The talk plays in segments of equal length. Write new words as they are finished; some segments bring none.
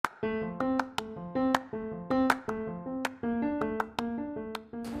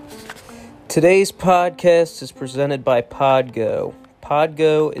Today's podcast is presented by Podgo.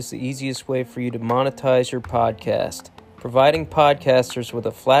 Podgo is the easiest way for you to monetize your podcast, providing podcasters with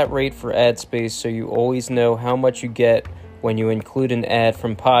a flat rate for ad space so you always know how much you get when you include an ad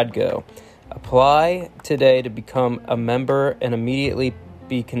from Podgo. Apply today to become a member and immediately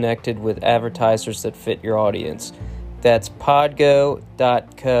be connected with advertisers that fit your audience. That's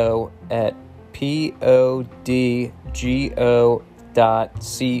podgo.co at podgo.co.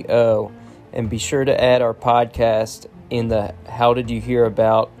 And be sure to add our podcast in the How Did You Hear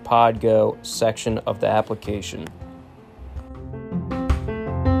About Podgo section of the application.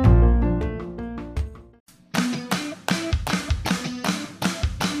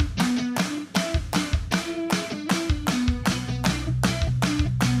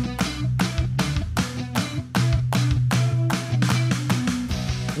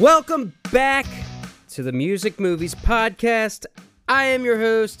 Welcome back to the Music Movies Podcast. I am your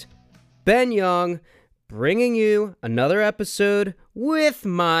host, Ben Young, bringing you another episode with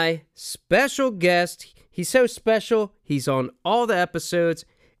my special guest. He's so special, he's on all the episodes.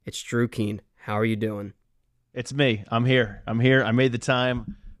 It's Drew Keane. How are you doing? It's me. I'm here. I made the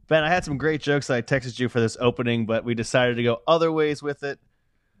time. Ben, I had some great jokes I texted you for this opening, but we decided to go other ways with it.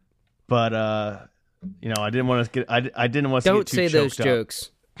 But, I didn't want to get, I didn't want to Don't get too say those up. jokes.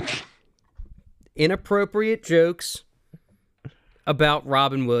 Inappropriate jokes about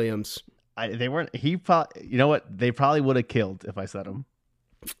Robin Williams. They weren't. He probably. You know what? They probably would have killed if I said them.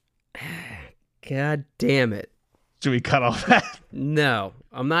 God damn it! Should we cut off that? No,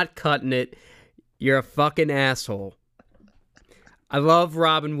 I'm not cutting it. You're a fucking asshole. I love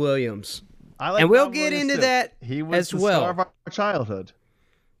Robin Williams, and we'll get into that he was as the well. Star of our childhood.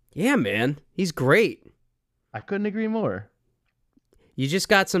 Yeah, man, he's great. I couldn't agree more. You just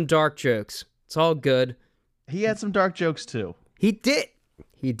got some dark jokes. It's all good. He had some dark jokes too. He did.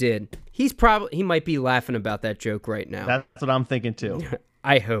 He might be laughing about that joke right now. That's what I'm thinking too.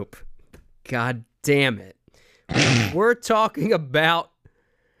 I hope. God damn it. We're talking about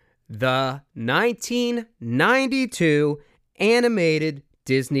the 1992 animated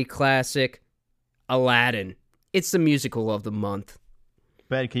Disney classic, Aladdin. It's the musical of the month.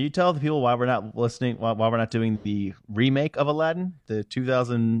 Ben, can you tell the people why we're not listening, why we're not doing the remake of Aladdin, the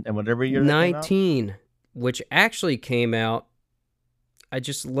 2000 and whatever year? 19, which actually came out. I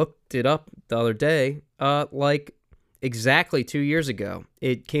just looked it up the other day, like exactly 2 years ago.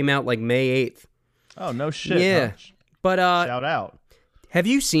 It came out like May 8th. Oh, no shit. Yeah. Huh? But shout out. Have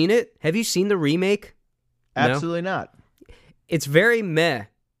you seen it? Have you seen the remake? Absolutely not. It's very meh.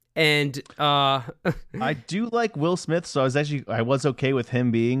 And I do like Will Smith, so I was okay with him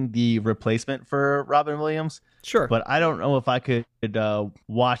being the replacement for Robin Williams. Sure. But I don't know if I could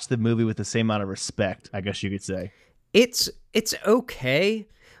watch the movie with the same amount of respect, I guess you could say. It's okay.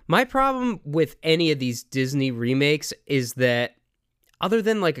 My problem with any of these Disney remakes is that other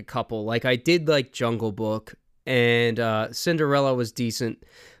than like a couple, like I did like Jungle Book and Cinderella was decent.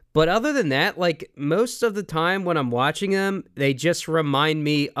 But other than that, like most of the time when I'm watching them, they just remind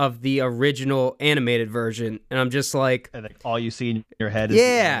me of the original animated version. And I'm just like... And like all you see in your head is the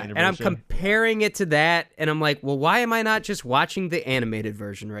animated version. I'm comparing it to that. And I'm like, well, why am I not just watching the animated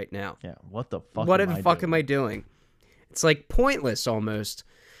version right now? Yeah, what the fuck am I doing? It's like pointless almost.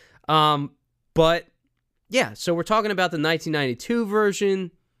 But yeah, so we're talking about the 1992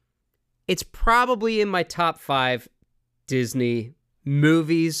 version. It's probably in my top 5 Disney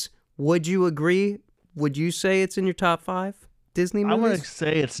movies. Would you agree? Would you say it's in your top 5 Disney movies? I want to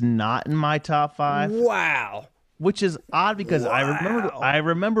say it's not in my top 5. Wow. Which is odd because I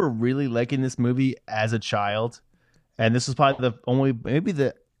remember really liking this movie as a child. And this is probably maybe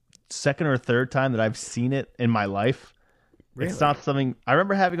the second or third time that I've seen it in my life. Really? It's not something I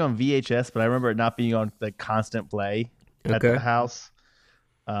remember having on VHS, but I remember it not being on the constant play at the house.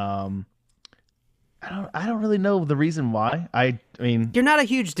 I don't really know the reason why. I mean, you're not a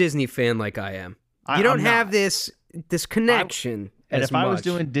huge Disney fan like I am. You don't have this connection. And if I was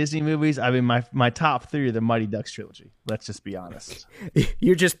doing Disney movies, I mean, my top 3 are the Mighty Ducks trilogy. Let's just be honest.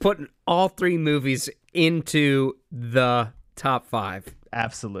 You're just putting all 3 movies into the top 5.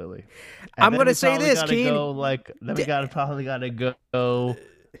 Absolutely. And I'm going to say this, Keane. Then we probably got to go.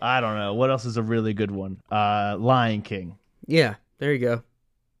 I don't know. What else is a really good one? Lion King. Yeah, there you go.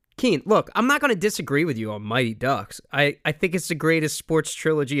 Keane, look, I'm not going to disagree with you on Mighty Ducks. I think it's the greatest sports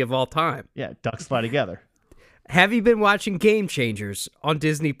trilogy of all time. Yeah, ducks fly together. Have you been watching Game Changers on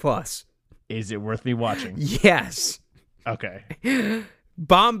Disney Plus? Is it worth me watching? Yes. Okay.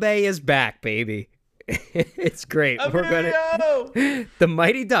 Bombay is back, baby. It's great. Emilio! The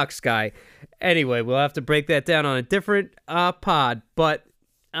Mighty Ducks guy. Anyway, we'll have to break that down on a different pod. But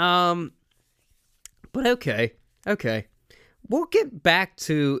okay. We'll get back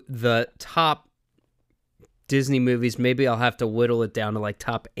to the top Disney movies. Maybe I'll have to whittle it down to like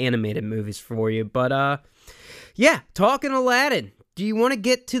top animated movies for you. But yeah, talking Aladdin. Do you want to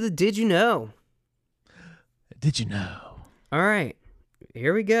get to the Did You Know? Did you know? All right,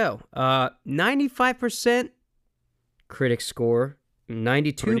 here we go. 95% critic score,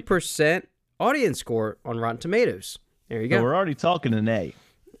 92% audience score on Rotten Tomatoes. There you go. So we're already talking an A.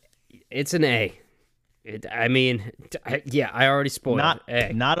 It's an A. I already spoiled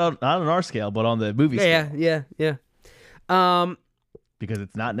it. Not on our scale, but on the movie scale. Yeah. Because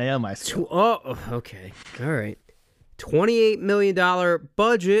it's not an A on my scale. Okay. All right. $28 million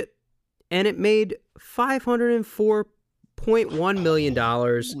budget, and it made $504.1 million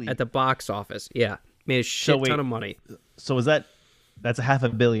at the box office. Yeah, made a shit ton of money. So that's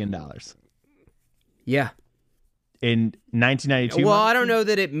 $500 million? Yeah. In 1992? Well, I don't know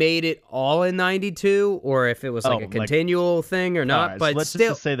that it made it all in 92, or if it was like a continual thing or not. Right, but so let's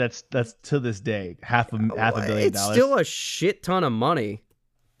still, just say that's to this day $500 million. It's still a shit ton of money.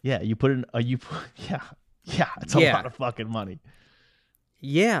 Yeah, you put in it's a lot of fucking money.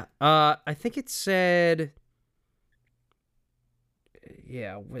 Yeah, I think it said.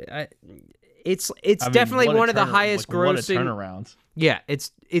 Yeah, it's definitely one of the highest grossing turnarounds. Yeah,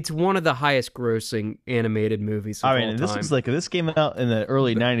 it's one of the highest grossing animated movies of all time. This came out in the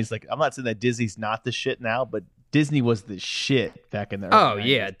early 90s. Like, I'm not saying that Disney's not the shit now, but Disney was the shit back in the early 90s.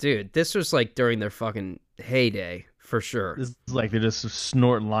 Yeah, dude. This was like during their fucking heyday, for sure. This is like they're just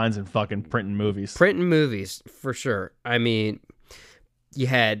snorting lines and fucking printing movies. Printing movies, for sure. I mean, you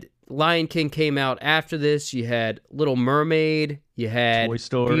had Lion King came out after this. You had Little Mermaid. You had Toy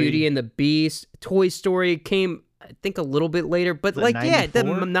Story. Beauty and the Beast. Toy Story came, I think, a little bit later. But like, 94? Yeah, the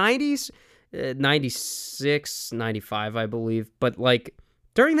 90s, 96, 95, I believe. But like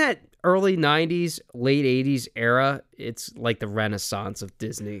during that early 90s, late 80s era, it's like the renaissance of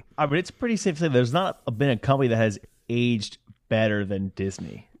Disney. I mean, it's pretty safe to say there's not been a company that has aged better than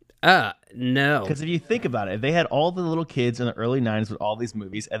Disney. No. Because if you think about it, if they had all the little kids in the early 90s with all these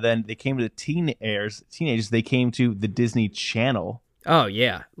movies, and then they came to the teenagers, they came to the Disney Channel. Oh,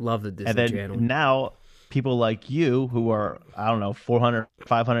 yeah. Love the Disney Channel. And now people like you who are, I don't know, 400,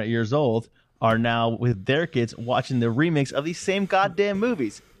 500 years old are now with their kids watching the remakes of these same goddamn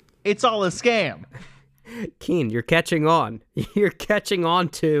movies. It's all a scam. Keane, you're catching on. You're catching on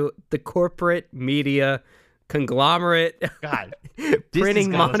to the corporate media conglomerate. God,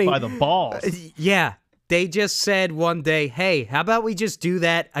 printing money by the balls. Yeah, they just said one day, "Hey, how about we just do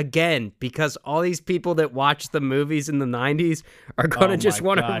that again?" Because all these people that watched the movies in the '90s are gonna just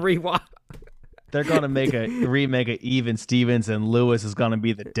want to rewatch. They're gonna make a remake of Even Stevens, and Lewis is gonna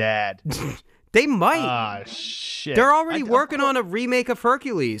be the dad. They might. Ah, shit. They're already working on a remake of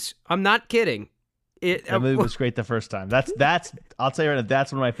Hercules. I'm not kidding. That movie was great the first time. That's. I'll tell you right now,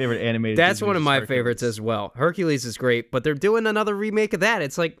 that's one of my favorite animated. That's one of my favorites as well. Hercules is great, but they're doing another remake of that.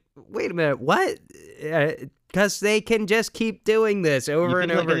 It's like, wait a minute, what? Because they can just keep doing this over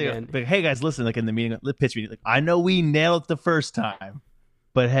and over again. But hey, guys, listen. Like in the meeting, the pitch meeting, like I know we nailed it the first time,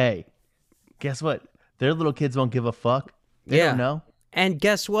 but hey, guess what? Their little kids won't give a fuck. They don't know. And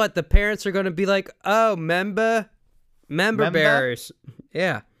guess what? The parents are going to be like, "Oh, member bearers."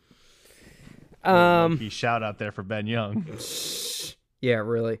 Yeah. Shout out there for Ben Young. Yeah,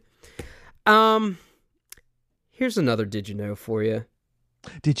 really. Here's another Did You Know for you.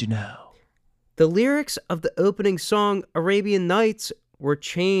 Did you know? The lyrics of the opening song Arabian Nights were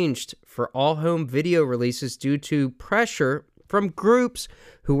changed for all home video releases due to pressure from groups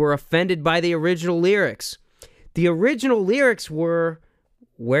who were offended by the original lyrics. The original lyrics were,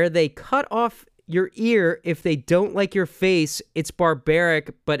 "Where they cut off your ear if they don't like your face, it's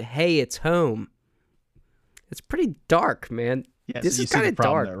barbaric, but hey, it's home." It's pretty dark, man. Yeah, this so is kind of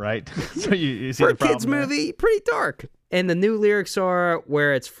dark, there, right? So you see for the problem a kids movie, pretty dark. And the new lyrics are,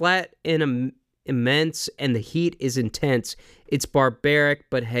 "Where it's flat and immense and the heat is intense, it's barbaric,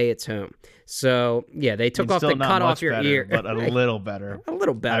 but hey, it's home." So yeah, they took off the cut off your ear, but a little better. A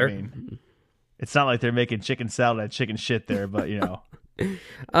little better. I mean, it's not like they're making chicken salad and chicken shit there, but you know.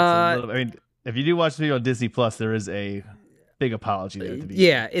 I mean, if you do watch the video on Disney Plus, there is a big apology there at the beginning.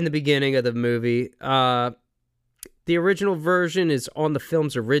 Yeah, in the beginning of the movie. The original version is on the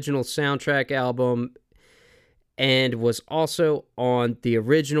film's original soundtrack album and was also on the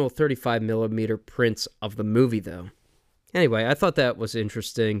original 35mm prints of the movie, though. Anyway, I thought that was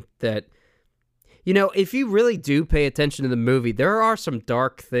interesting that, you know, if you really do pay attention to the movie, there are some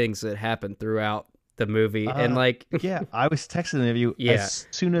dark things that happen throughout the movie, and like, yeah, I was texting you as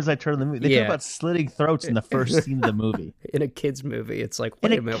soon as I turned the movie. They talk about slitting throats in the first scene of the movie. In a kid's movie, it's like,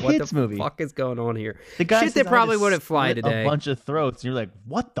 wait a minute, what the fuck is going on here? The guy Shit, they probably wouldn't fly today. A bunch of throats, and you're like,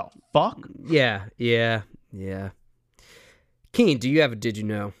 what the fuck? Yeah. Keane, do you have a did you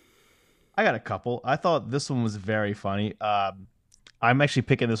know? I got a couple. I thought this one was very funny. I'm actually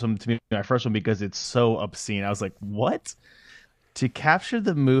picking this one to be my first one because it's so obscene. I was like, what? To capture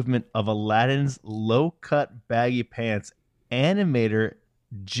the movement of Aladdin's low-cut baggy pants, animator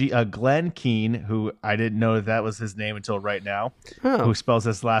Glenn Keane, who I didn't know that was his name until right now, who spells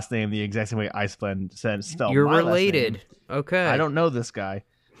his last name the exact same way I spell You're my related. Last name. Okay. I don't know this guy.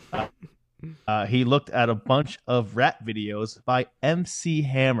 He looked at a bunch of rap videos by MC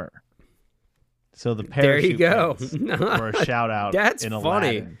Hammer. So the parachute there you go. For a shout out. That's in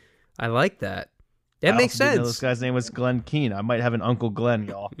funny. Aladdin. I like that. That makes sense. Didn't know this guy's name was Glenn Keane. I might have an Uncle Glenn,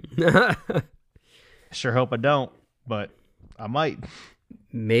 y'all. Sure hope I don't, but I might.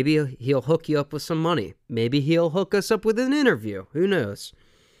 Maybe he'll hook you up with some money. Maybe he'll hook us up with an interview. Who knows?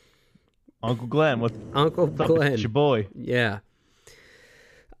 Uncle Glenn. Uncle Glenn. It's your boy. Yeah.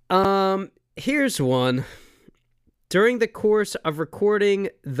 Here's one. During the course of recording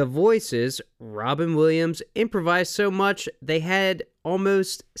the voices, Robin Williams improvised so much they had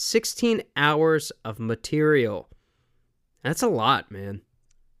almost 16 hours of material. That's a lot, man.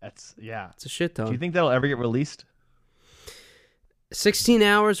 It's a shit ton. Do you think that'll ever get released? 16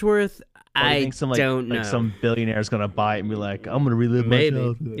 hours worth? I don't know. Like some billionaire is going to buy it and be like, I'm going to relive my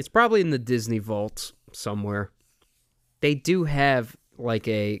childhood. It's probably in the Disney vault somewhere. They do have like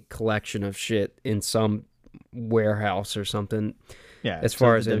a collection of shit in some warehouse or something. Yeah, as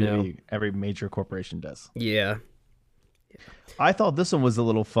far as I know, every major corporation does. Yeah. I thought this one was a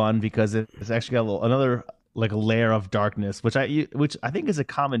little fun because it's actually got another like a layer of darkness, which I think is a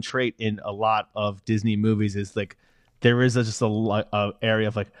common trait in a lot of Disney movies. Is like there is just a area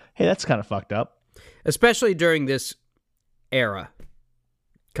of like, hey, that's kind of fucked up, especially during this era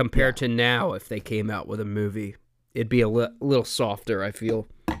compared to now. If they came out with a movie, it'd be a little softer, I feel.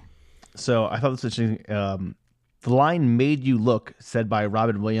 So I thought this was interesting. The line "made you look," said by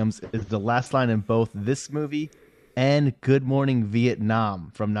Robin Williams, is the last line in both this movie and Good Morning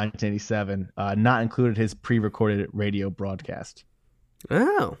Vietnam from 1987, not included his pre-recorded radio broadcast.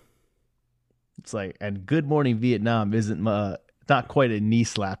 Oh. It's like, and Good Morning Vietnam isn't not quite a knee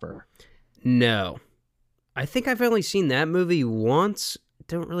slapper. No. I think I've only seen that movie once.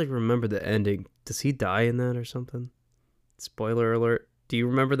 Don't really remember the ending. Does he die in that or something? Spoiler alert. Do you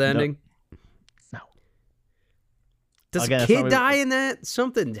remember the ending? No. Does a kid die in that?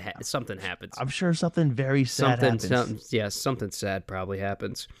 Something happens. I'm sure something very sad happens. Something sad probably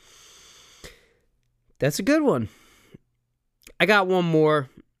happens. That's a good one. I got one more.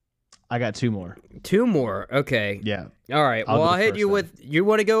 I got two more. Two more. Okay. Yeah. All right. I'll hit you with. You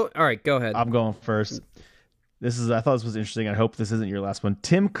want to go? All right. Go ahead. I'm going first. I thought this was interesting. I hope this isn't your last one.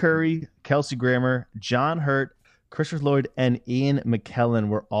 Tim Curry, Kelsey Grammer, John Hurt, Christopher Lloyd, and Ian McKellen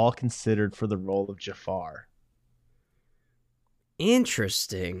were all considered for the role of Jafar.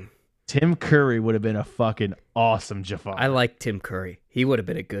 Interesting. Tim Curry would have been a fucking awesome Jafar. I like Tim Curry. He would have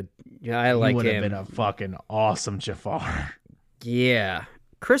been a good. Yeah, I like him. He would have been a fucking awesome Jafar. Yeah.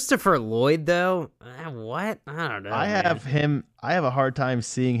 Christopher Lloyd, though, what? I don't know. I have a hard time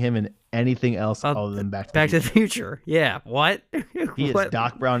seeing him in anything else other than Back to the Future. Yeah. What? He is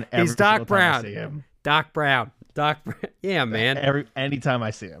Doc Brown. He's Doc Brown. I see him. Doc Brown. Yeah, man. Anytime I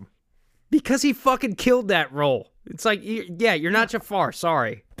see him. Because he fucking killed that role. It's like, you're not Jafar.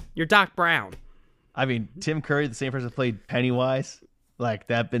 Sorry. You're Doc Brown. I mean, Tim Curry, the same person that played Pennywise, like,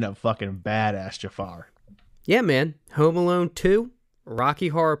 that been a fucking badass Jafar. Yeah, man. Home Alone 2, Rocky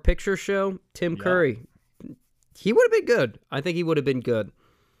Horror Picture Show, Tim Curry. He would have been good. I think he would have been good.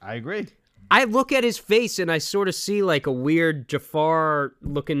 I agree. I look at his face and I sort of see like a weird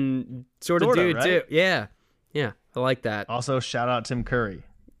Jafar-looking sort of dude, right? Too. Yeah. Yeah, I like that. Also, shout out Tim Curry.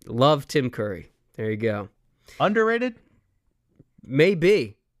 Love Tim Curry. There you go. Underrated?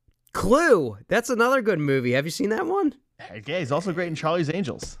 Maybe. Clue. That's another good movie. Have you seen that one? Yeah, he's also great in Charlie's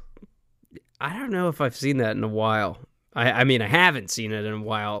Angels. I don't know if I've seen that in a while. I mean, I haven't seen it in a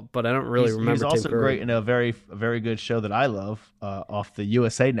while, but I don't really remember. He's also Tim Curry. great in a very good show that I love off the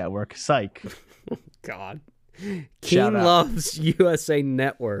USA Network, Psych. God. Keane loves USA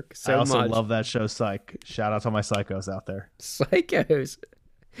Network so much. I also love that show, Psych. Shout out to my psychos out there. Psychos?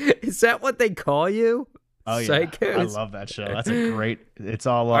 Is that what they call you? Oh, yeah. Psychos? I love that show. That's a great... It's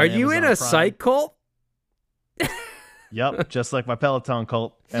all on Are you Amazon in a Prime. psych cult? Yep, just like my Peloton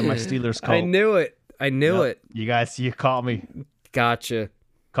cult and my Steelers cult. I knew it. You guys, you caught me. Gotcha.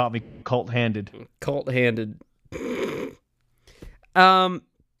 Caught me cult-handed. Cult-handed. All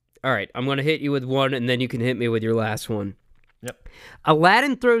right, I'm going to hit you with one, and then you can hit me with your last one. Yep.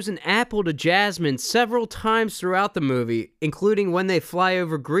 Aladdin throws an apple to Jasmine several times throughout the movie, including when they fly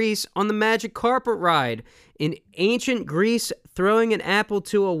over Greece on the magic carpet ride. In ancient Greece, throwing an apple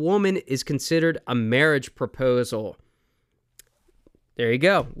to a woman is considered a marriage proposal. There you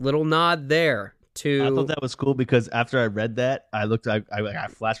go. Little nod there to... I thought that was cool because after I read that, I looked, I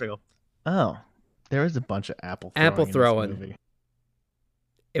flashed, I go, oh, there is a bunch of apple throwing. In this movie.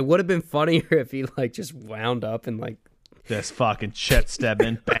 It would have been funnier if he like just wound up and like this fucking Chet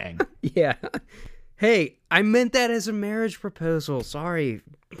Stedman, bang. Yeah. Hey, I meant that as a marriage proposal. Sorry.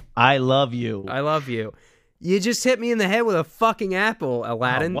 I love you. I love you. You just hit me in the head with a fucking apple,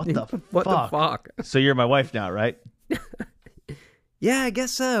 Aladdin. Oh, what the fuck? So you're my wife now, right? Yeah, I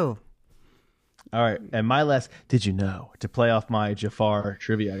guess so. All right. And my last, did you know, to play off my Jafar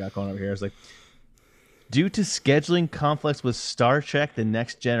trivia I got going over here, I was like, due to scheduling conflicts with Star Trek The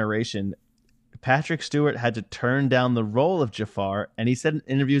Next Generation, Patrick Stewart had to turn down the role of Jafar, and he said in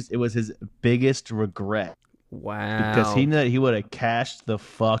interviews it was his biggest regret. Wow. Because he knew that he would have cashed the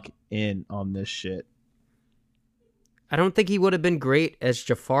fuck in on this shit. I don't think he would have been great as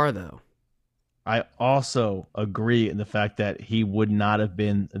Jafar, though. I also agree in the fact that he would not have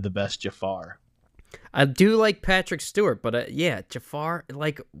been the best Jafar. I do like Patrick Stewart, but yeah, Jafar,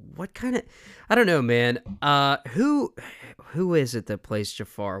 like, what kind of... I don't know, man. Who is it that plays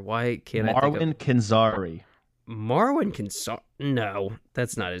Jafar? Why can't I think of... Marwan Kenzari. Marwan Kenzari? No,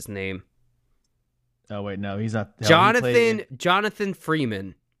 that's not his name. Oh, wait, no, he's not... Jonathan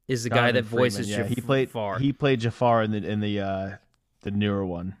Freeman is the guy that voices Jafar. He played Jafar in the newer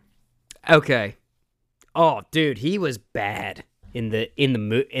one. Okay. Oh, dude, he was bad in the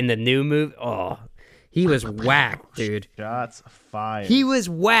new movie. Oh, he was whack, dude. Shots fired. He was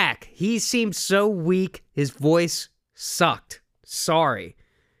whack. He seemed so weak. His voice sucked. Sorry.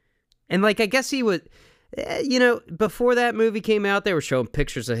 And like, I guess he would, before that movie came out, they were showing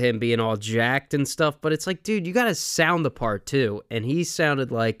pictures of him being all jacked and stuff. But it's like, dude, you got to sound the part too. And he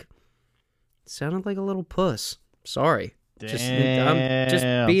sounded like a little puss. Sorry. Damn. I'm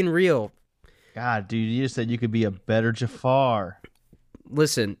just being real. God, dude, you just said you could be a better Jafar.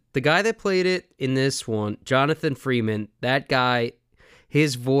 Listen, the guy that played it in this one, Jonathan Freeman, that guy,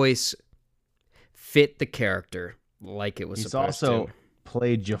 his voice fit the character like it was supposed to. He's also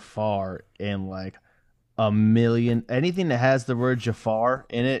played Jafar in like a million... Anything that has the word Jafar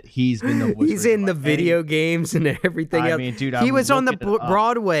in it, he's been the voice. He's in the video games and everything else. I mean, dude, he was on the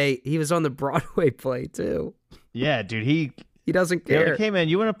Broadway. He was on the Broadway play, too. Yeah, dude, he doesn't care. Like, hey, man,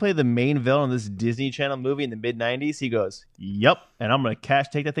 you want to play the main villain of this Disney Channel movie in the mid-90s? He goes, yep, and I'm going to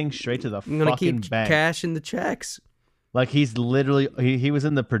take that thing straight to the fucking bank. I'm going to keep cashing the checks. Like, he's literally, he was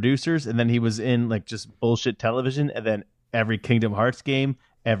in The Producers, and then he was in, like, just bullshit television, and then every Kingdom Hearts game,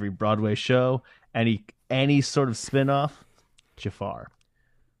 every Broadway show, any sort of spin-off, Jafar.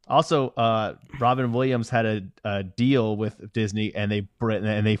 Also, Robin Williams had a deal with Disney, and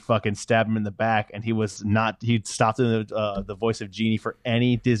they fucking stabbed him in the back, and he'd stopped doing the voice of Genie for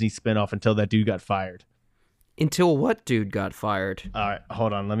any Disney spinoff until that dude got fired. Until what dude got fired? All right,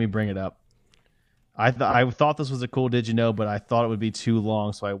 hold on, let me bring it up. I thought this was a cool Did You Know, but I thought it would be too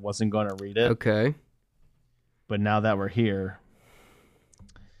long, so I wasn't going to read it. Okay. But now that we're here...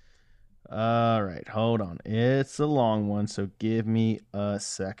 All right, hold on. It's a long one, so give me a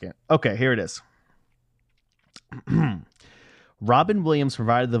second. Okay, here it is. Robin Williams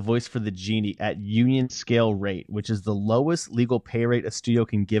provided the voice for the Genie at union scale rate, which is the lowest legal pay rate a studio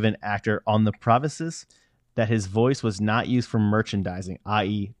can give an actor on the premises that his voice was not used for merchandising,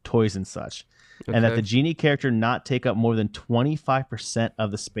 i.e. toys and such, and that the Genie character not take up more than 25%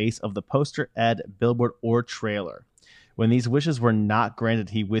 of the space of the poster, ad, billboard, or trailer. When these wishes were not granted,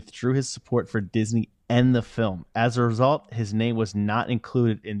 he withdrew his support for Disney and the film. As a result, his name was not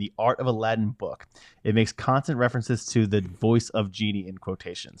included in the Art of Aladdin book. It makes constant references to the voice of Genie in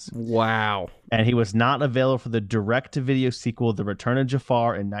quotations. Wow. And he was not available for the direct-to-video sequel, The Return of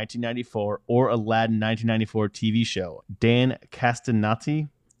Jafar in 1994, or Aladdin 1994 TV show. Dan Castellaneti...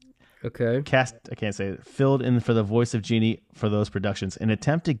 Okay. I can't say it. Filled in for the voice of Genie for those productions. In an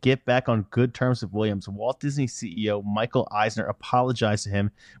attempt to get back on good terms with Williams, Walt Disney CEO Michael Eisner apologized to him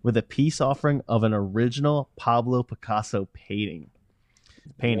with a peace offering of an original Pablo Picasso painting.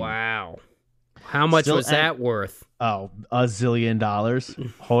 Wow. How much was that worth? Oh, $1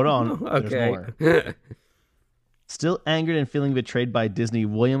 zillion. Hold on. Okay. There's more. Still angered and feeling betrayed by Disney,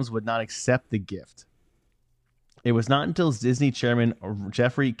 Williams would not accept the gift. It was not until Disney chairman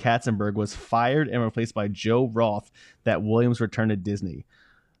Jeffrey Katzenberg was fired and replaced by Joe Roth that Williams returned to Disney.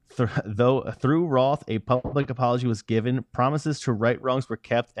 Though through Roth, a public apology was given, promises to right wrongs were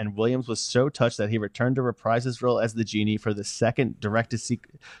kept, and Williams was so touched that he returned to reprise his role as the genie for the second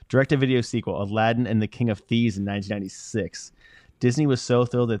direct-to-video sequel, Aladdin and the King of Thieves, in 1996. Disney was so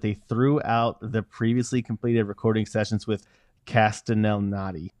thrilled that they threw out the previously completed recording sessions with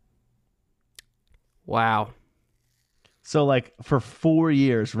Castellaneti. Wow. So, like, for 4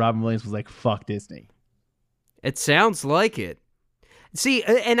 years, Robin Williams was like, fuck Disney. It sounds like it. See,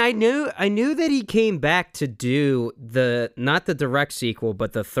 and I knew that he came back to do not the direct sequel,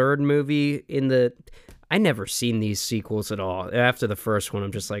 but the third movie in the... I never seen these sequels at all. After the first one,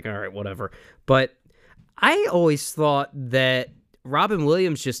 I'm just like, all right, whatever. But I always thought that Robin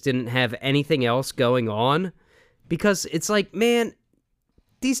Williams just didn't have anything else going on, because it's like, man,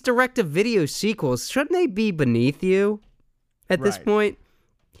 these direct-to-video sequels, shouldn't they be beneath you at this point?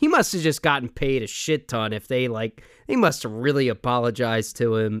 He must have just gotten paid a shit ton if they must have really apologized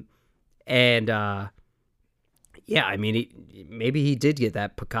to him. And, yeah, I mean, maybe he did get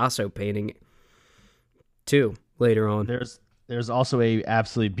that Picasso painting, too, later on. There's also a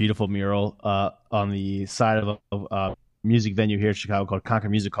absolutely beautiful mural on the side of a music venue here in Chicago called Concord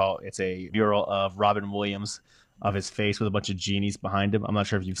Music Hall. It's a mural of Robin Williams, of his face with a bunch of genies behind him. I'm not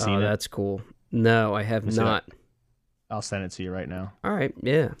sure if you've seen it. Oh, that's cool. No, I have not. I'll send it to you right now. All right,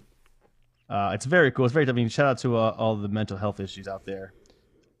 yeah. It's very cool. It's very, I mean, shout out to all the mental health issues out there.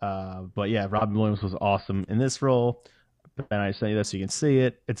 But yeah, Robin Williams was awesome in this role. And I sent you this so you can see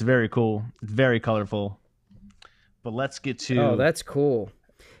it. It's very cool. It's very colorful. But let's get to... Oh, that's cool.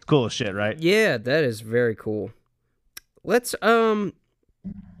 It's cool as shit, right? Yeah, that is very cool. Let's,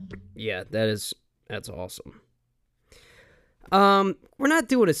 yeah, that's awesome. We're not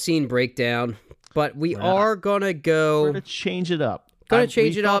doing a scene breakdown, but we are gonna go. We're gonna change it up. That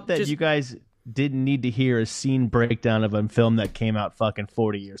you guys didn't need to hear a scene breakdown of a film that came out fucking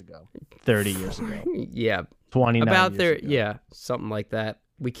 40 years ago, 30 years ago. Yeah, 29 about years there. ago. Yeah, something like that.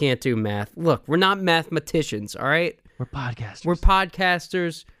 We can't do math. Look, we're not mathematicians. All right, we're podcasters. We're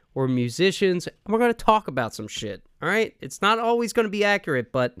podcasters. We're musicians. And we're gonna talk about some shit. All right, it's not always gonna be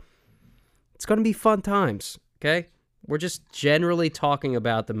accurate, but it's gonna be fun times. Okay. We're just generally talking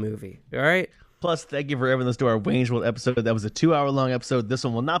about the movie, all right? Plus, thank you for everyone listening to our Wayne's World episode. That was a 2-hour-long episode. This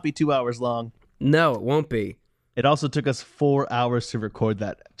one will not be 2 hours long. No, it won't be. It also took us 4 hours to record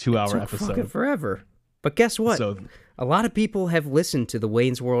that 2-hour episode. Fucking forever. But guess what? A lot of people have listened to the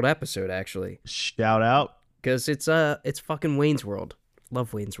Wayne's World episode, actually. Shout out. Because it's fucking Wayne's World.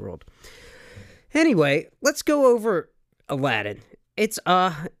 Love Wayne's World. Anyway, let's go over Aladdin. It's,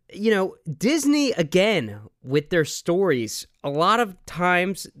 Disney, again, with their stories, a lot of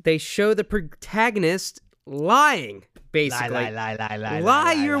times they show the protagonist lying, basically.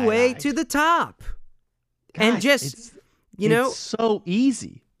 Lie your way to the top. Guys, and just, it's so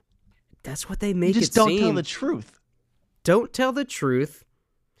easy. That's what they make it seem. Just don't tell the truth. Don't tell the truth,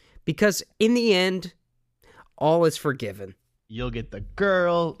 because in the end, all is forgiven. You'll get the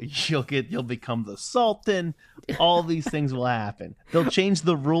girl, you'll become the Sultan. All these things will happen. They'll change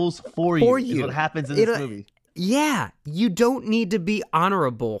the rules for you. Is what happens in this movie. Yeah, you don't need to be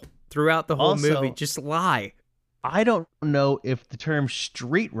honorable throughout the whole movie. Just lie. I don't know if the term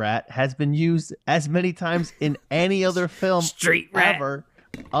street rat has been used as many times in any other film ever.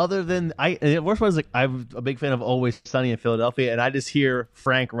 Other than the worst one is, like, I'm a big fan of Always Sunny in Philadelphia, and I just hear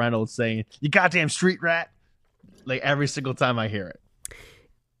Frank Reynolds saying, "You goddamn street rat." Like, every single time I hear it.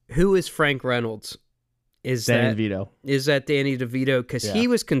 Who is Frank Reynolds? Danny DeVito. Is that Danny DeVito? Because he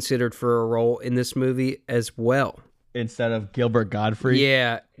was considered for a role in this movie as well. Instead of Gilbert Gottfried?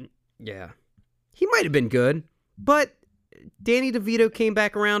 Yeah. He might have been good, but Danny DeVito came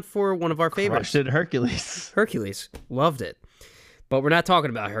back around for one of our favorites. Crushed it, Hercules. Hercules. Loved it. But we're not talking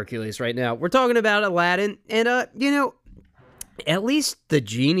about Hercules right now. We're talking about Aladdin. And, at least the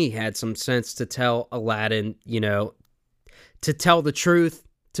genie had some sense to tell Aladdin, to tell the truth,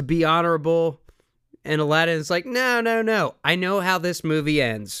 to be honorable. And Aladdin's like, no. I know how this movie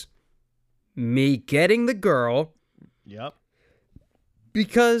ends. Me getting the girl. Yep.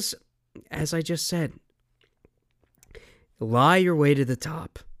 Because, as I just said, lie your way to the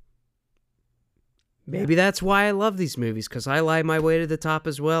top. Maybe that's why I love these movies, because I lie my way to the top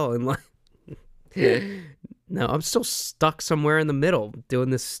as well. And no, I'm still stuck somewhere in the middle doing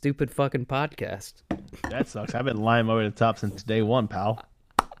this stupid fucking podcast. That sucks. I've been lying my way to the top since day one, pal.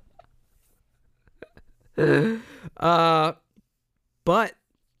 But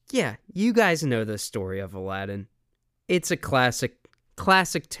yeah, you guys know the story of Aladdin. It's a classic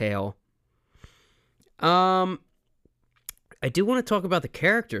tale. I do want to talk about the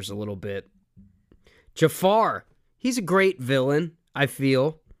characters a little bit. Jafar, he's a great villain, I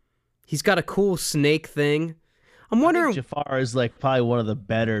feel. He's got a cool snake thing. I'm wondering. I think Jafar is like probably one of the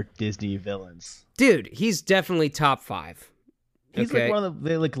better Disney villains. Dude, he's definitely top 5. He's like one of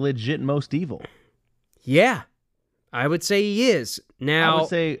the like legit most evil. Yeah, I would say he is. Now, I would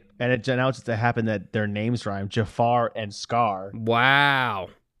say, and it now just to happen that their names rhyme, Jafar and Scar. Wow.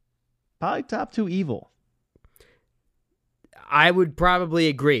 Probably top 2 evil. I would probably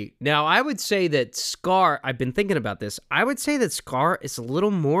agree. Now, I would say that Scar, I've been thinking about this. I would say that Scar is a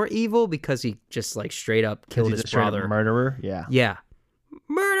little more evil because he just like straight up killed his brother. Murderer, yeah. Yeah.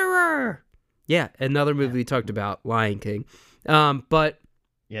 Murderer. Yeah, another movie we talked about, Lion King. But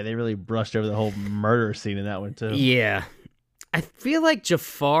yeah, they really brushed over the whole murder scene in that one too. Yeah. I feel like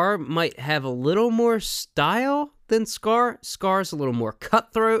Jafar might have a little more style than Scar. Scar's a little more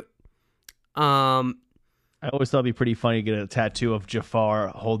cutthroat. I always thought it'd be pretty funny to get a tattoo of Jafar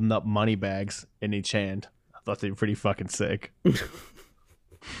holding up money bags in each hand. I thought they'd be pretty fucking sick.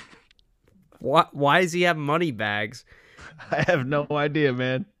 Why does he have money bags? I have no idea,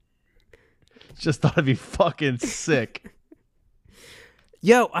 man. Just thought it'd be fucking sick.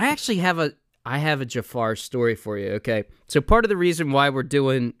 Yo, I actually have a Jafar story for you, okay? So part of the reason why we're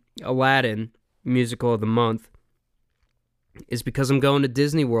doing Aladdin Musical of the Month is because I'm going to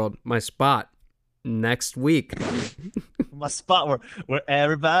Disney World, my spot, next week. My spot where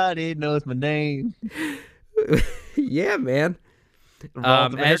everybody knows my name. Yeah, man.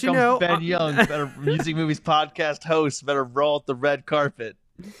 As you know, Ben Young, better Music Movies podcast host, better roll out the red carpet.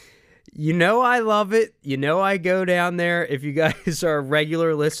 You know I love it. You know I go down there. If you guys are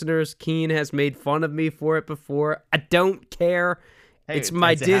regular listeners, Keane has made fun of me for it before. I don't care. Hey, it's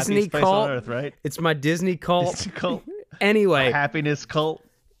my Disney cult. Earth, right? It's my Disney cult. Disney cult. Anyway. My happiness cult.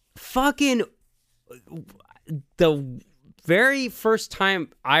 Fucking the very first time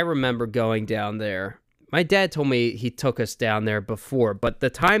I remember going down there, my dad told me he took us down there before, but the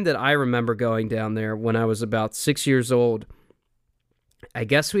time that I remember going down there when I was about 6 years old, I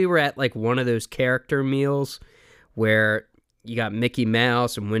guess we were at like one of those character meals where you got Mickey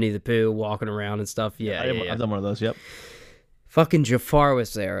Mouse and Winnie the Pooh walking around and stuff. Yeah, I've done one of those, yep. Fucking Jafar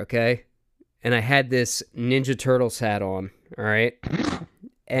was there, okay? And I had this Ninja Turtles hat on, all right?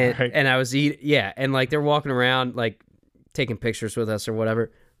 And I was and like they're walking around like taking pictures with us or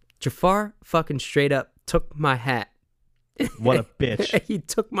whatever. Jafar fucking straight up took my hat. What a bitch. He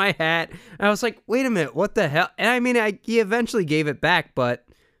took my hat. I was like, wait a minute, what the hell? And I mean, he eventually gave it back, but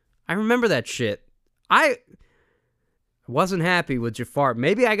I remember that shit. I wasn't happy with Jafar.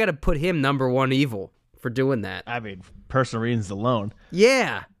 Maybe I got to put him number 1 evil for doing that. I mean, personal reasons alone.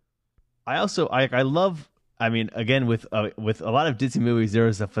 Yeah. I also, I love, I mean, again, with a lot of Disney movies, there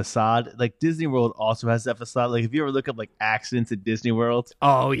is a facade. Like, Disney World also has that facade. Like, if you ever look up, like, accidents at Disney World.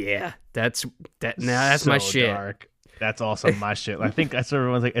 Oh, yeah. That's my shit. Dark. That's also my shit. I think that's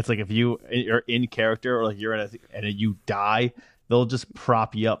everyone's like. It's like if you're in character or like you're in and you die, they'll just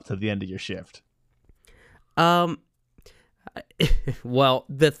prop you up to the end of your shift. Well,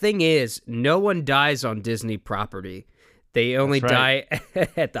 the thing is, no one dies on Disney property. They only die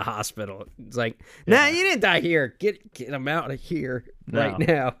at the hospital. It's like, nah, you didn't die here. Get them out of here right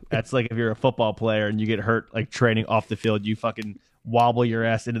now. That's like if you're a football player and you get hurt, like training off the field, you fucking wobble your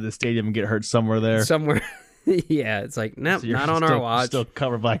ass into the stadium and get hurt somewhere there. Somewhere. Yeah, it's like, nope, so not on our watch. Still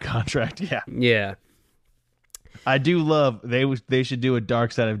covered by contract, yeah. Yeah. I do love, they should do a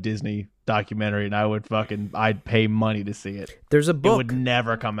Dark Side of Disney documentary, and I'd pay money to see it. There's a book. It would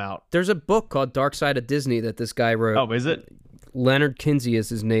never come out. There's a book called Dark Side of Disney that this guy wrote. Oh, is it? Leonard Kinsey is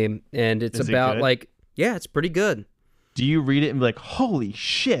his name, and it's about, like, yeah, it's pretty good. Do you read it and be like, holy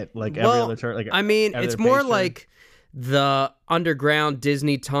shit, like every other turn? Like, I mean, it's more like the underground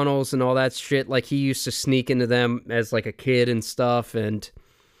Disney tunnels and all that shit. Like, he used to sneak into them as like a kid and stuff. And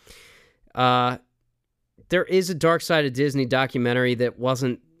there is a Dark Side of Disney documentary that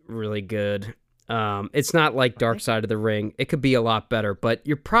wasn't really good. It's not like Dark Side of the Ring. It could be a lot better, but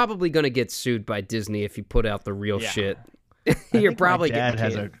you're probably going to get sued by Disney if you put out the real shit. You're probably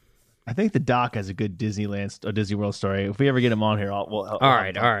getting I think the doc has a good Disney World story. If we ever get him on here, all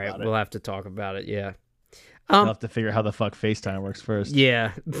right. We'll have to talk about it. Yeah. I'll have to figure out how the fuck FaceTime works first.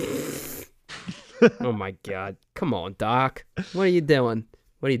 Yeah. Oh my God. Come on, Doc. What are you doing?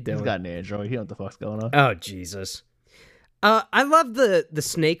 He's got an Android. He knows what the fuck's going on. Oh, Jesus. I love the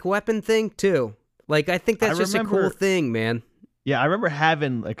snake weapon thing, too. Like, I think that's just a cool thing, man. Yeah, I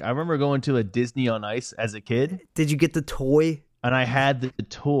remember going to a Disney on Ice as a kid. Did you get the toy? And I had the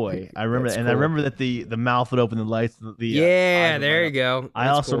toy. I remember, I remember that the mouth would open the lights. There you go. I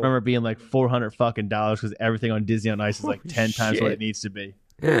also remember being like $400 fucking dollars because everything on Disney on Ice is like 10 times what it needs to be.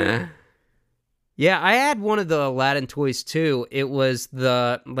 Yeah, Yeah, I had one of the Aladdin toys too. It was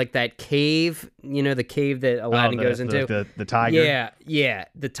that cave, the cave that Aladdin goes into. The tiger. Yeah,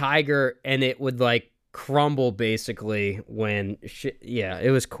 the tiger, and it would like crumble basically when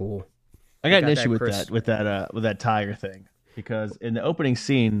it was cool. I got an issue with that tiger thing, because in the opening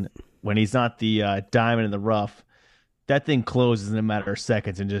scene when he's not the diamond in the rough, that thing closes in a matter of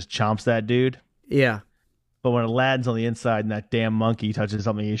seconds and just chomps that dude. Yeah. But when Aladdin's on the inside and that damn monkey touches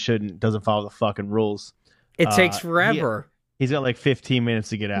something he shouldn't, doesn't follow the fucking rules. It takes forever. He's got like 15 minutes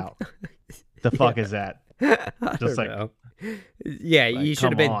to get out. The fuck is that? Just like, know. Yeah, you should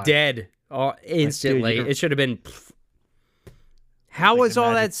have been dead instantly. Like, dude, it should have been. How was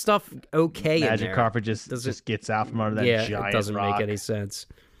all that stuff okay? Magic carpet just gets out from under that giant rock. It doesn't make any sense.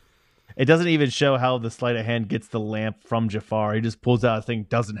 It doesn't even show how the sleight of hand gets the lamp from Jafar. He just pulls out a thing,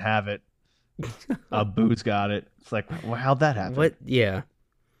 doesn't have it. Boo's got it. It's like, well, how'd that happen? What? Yeah.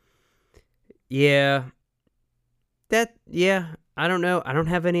 I don't know. I don't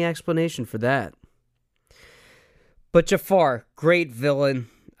have any explanation for that. But Jafar, great villain.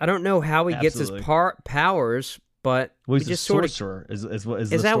 I don't know how he gets his powers, but he's just a sorcerer. Is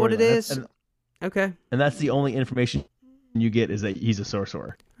that what it is? Okay. And that's the only information you get, is that he's a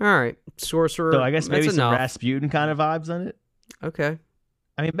sorcerer. All right, sorcerer. So I guess maybe some Rasputin kind of vibes on it. Okay.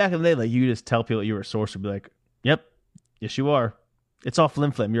 I mean, back in the day, like, you just tell people you were a sorcerer, be like, "Yep, yes you are. It's all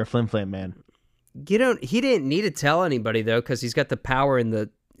flim flam. You're a flim flam man." He didn't need to tell anybody though, because he's got the power in the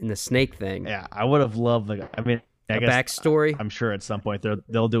snake thing. Yeah, I would have loved I guess backstory. I'm sure at some point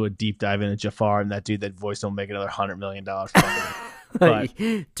they'll do a deep dive into Jafar, and that dude that voice will make another $100 million. But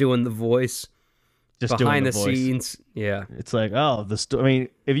doing the voice, just behind the scenes. Yeah, it's like, oh, the story. I mean,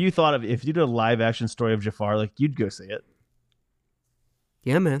 if you did a live action story of Jafar, like, you'd go see it.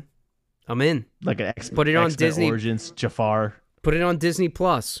 Yeah, man, I'm in. Like an put it on Disney Origins Jafar. Put it on Disney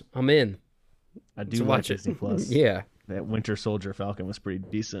Plus. I'm in. I do watch Disney Plus. Yeah, that Winter Soldier Falcon was pretty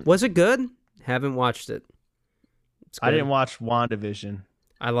decent. Was it good? Haven't watched it. I didn't watch WandaVision.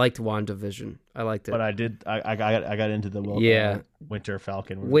 I liked WandaVision. I liked it, but I did. I got into the Winter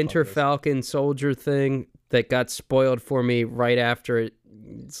Falcon. Winter Falcon Soldier thing that got spoiled for me right after it.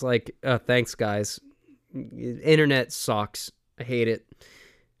 It's like, thanks guys. Internet sucks. I hate it.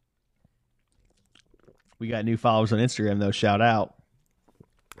 We got new followers on Instagram though. Shout out.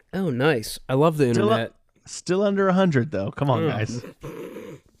 Oh, nice. I love the internet. Still under 100 though. Come on, guys.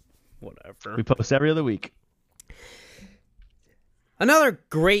 Whatever. We post every other week. Another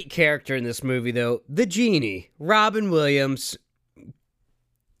great character in this movie, though, the genie, Robin Williams,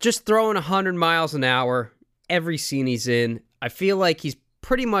 just throwing 100 miles an hour every scene he's in. I feel like he's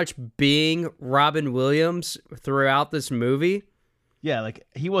pretty much being Robin Williams throughout this movie. Yeah, like,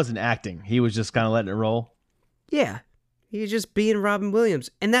 he wasn't acting. He was just kind of letting it roll. Yeah, he's just being Robin Williams,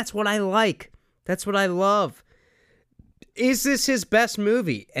 and that's what I like. That's what I love. Is this his best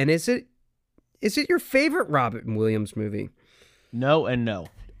movie? And is it your favorite Robin Williams movie? No and no.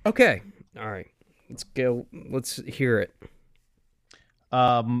 Okay. All right. Let's go. Let's hear it.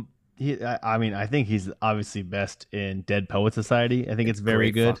 I think he's obviously best in Dead Poet Society. I think it's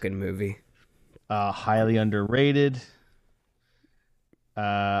very good. Fucking movie. Highly underrated.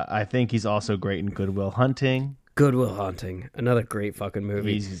 I think he's also great in Good Will Hunting. Good Will Hunting. Another great fucking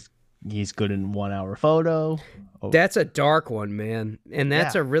movie. He's good in 1 Hour Photo. That's a dark one, man. And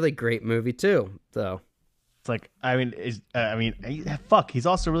that's a really great movie too, though. It's like, fuck, he's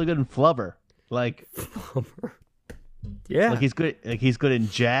also really good in Flubber. Like, Flubber. Yeah. Like, he's good in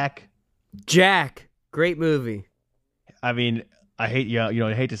Jack. Jack, great movie. I mean, I hate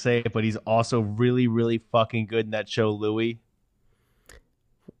to say it, but he's also really, really fucking good in that show Louie.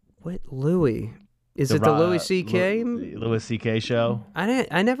 What Louie? Is it the Louis C.K.? Louis C.K. show?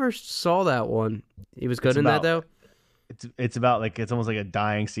 I never saw that one. He was good in that though. It's about, like, it's almost like a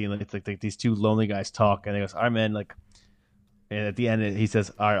dying scene. Like, it's like these two lonely guys talk, and he goes, "All right, man." Like, and at the end he says,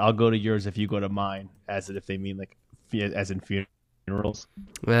 "All right, I'll go to yours if you go to mine," as if they mean like as in funerals.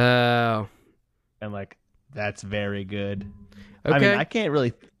 Wow. And like, that's very good. Okay. I mean, I can't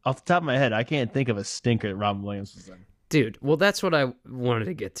really, off the top of my head, I can't think of a stinker that Robin Williams was in. Dude, well, that's what I wanted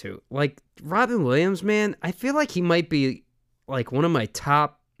to get to. Like, Robin Williams, man, I feel like he might be like one of my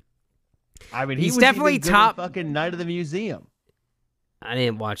top. I mean, he's definitely top. Fucking Night of the Museum. I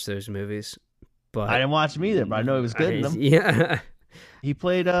didn't watch those movies, but I didn't watch them either. But I know he was good in them. Yeah, he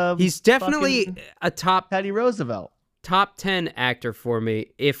played. He's definitely a top Teddy Roosevelt, top 10 actor for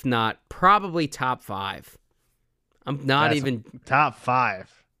me, if not probably top 5. I'm not even top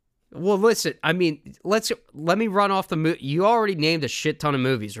 5. Well, listen, I mean, let me run off the movie. You already named a shit ton of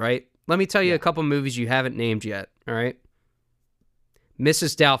movies, right? Let me tell you a couple movies you haven't named yet, all right?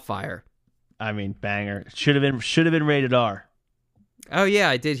 Mrs. Doubtfire. I mean, banger. Should have been rated R. Oh yeah,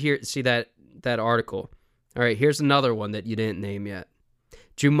 I did see that article. All right, here's another one that you didn't name yet.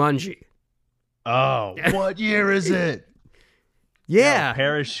 Jumanji. Oh, what year is it? Yeah. Yo,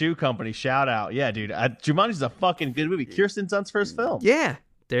 Paris Shoe Company, shout out. Yeah, dude. Jumanji's a fucking good movie. Kirsten Dunst's first film. Yeah,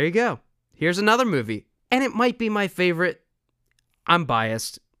 there you go. Here's another movie. And it might be my favorite. I'm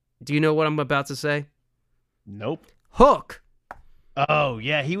biased. Do you know what I'm about to say? Nope. Hook. Oh,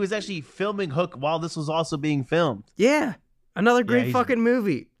 yeah. He was actually filming Hook while this was also being filmed. Yeah. Another great fucking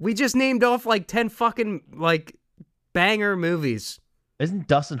movie. We just named off like 10 fucking like banger movies. Isn't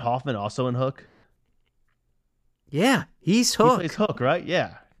Dustin Hoffman also in Hook? Yeah, he's Hook. He plays Hook, right?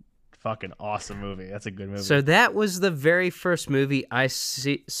 Yeah. Fucking awesome movie. That's a good movie. So that was the very first movie I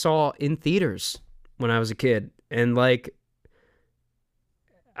saw in theaters when I was a kid. And like,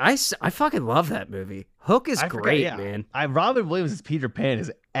 I fucking love that movie. Hook is great, man. Robin Williams as Peter Pan is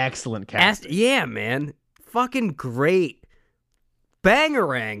excellent casting. Yeah, man. Fucking great.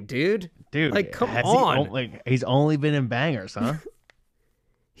 Bangarang, dude. Dude, like, come on. He's only been in bangers, huh?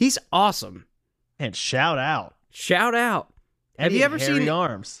 He's awesome. And shout out. Shout out. Have you ever seen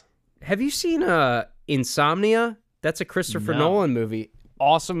Arms? Have you seen Insomnia? That's a Christopher Nolan movie.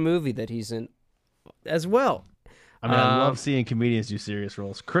 Awesome movie that he's in as well. I mean, I love seeing comedians do serious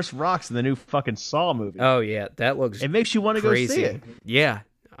roles. Chris Rock's in the new fucking Saw movie. Oh yeah, that looks. It makes you want to go see it. Yeah,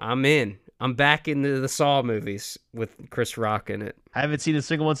 I'm in. I'm back into the Saw movies with Chris Rock in it. I haven't seen a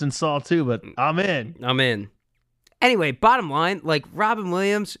single one since Saw 2, but I'm in. I'm in. Anyway, bottom line, like Robin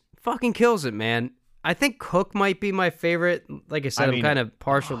Williams fucking kills it, man. I think Hook might be my favorite. Like I said, I'm kind of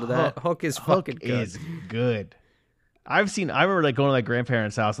partial to that. Hook is fucking good. Is good. I remember like going to my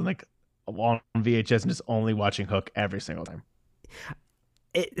grandparents' house and like on VHS and just only watching Hook every single time.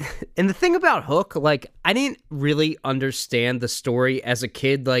 And the thing about Hook, like I didn't really understand the story as a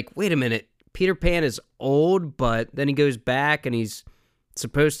kid. Like, wait a minute, Peter Pan is old, but then he goes back and he's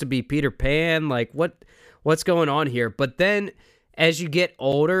supposed to be Peter Pan. Like, what's going on here? But then as you get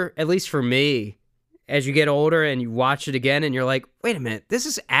older, at least for me, as you get older and you watch it again and you're like, wait a minute, this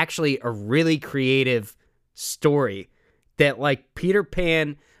is actually a really creative story that like Peter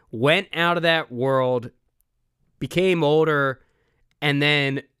Pan went out of that world, became older, and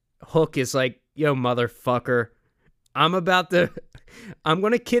then Hook is like, yo, motherfucker, I'm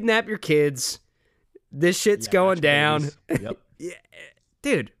going to kidnap your kids. This shit's going down. Yep. Yeah,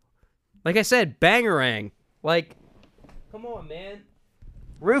 dude, like I said, bangarang. Like, come on, man.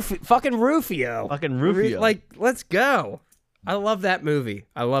 Fucking Rufio. Fucking Rufio. Like, let's go. I love that movie.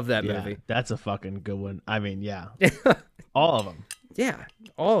 I love that movie. That's a fucking good one. I mean, yeah. All of them. Yeah,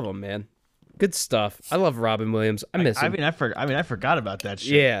 all of them, man. Good stuff. I love Robin Williams. I miss him. I forgot about that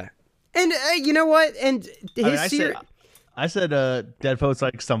shit. Yeah. And you know what? And I said Dead Poet's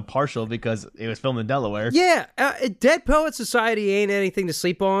like some partial because it was filmed in Delaware. Yeah, Dead Poet Society ain't anything to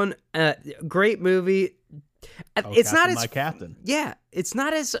sleep on. Great movie. It's not as my captain. Yeah, it's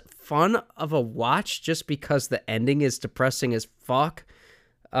not as fun of a watch just because the ending is depressing as fuck.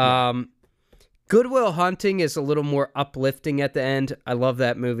 Good Will Hunting is a little more uplifting at the end. I love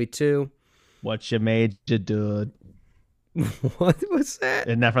that movie too. What you made you do? What was that?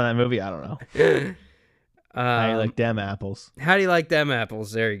 Isn't that from that movie? I don't know. How do you like them apples? How do you like them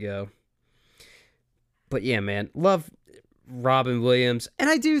apples? There you go. But yeah, man, love Robin Williams, and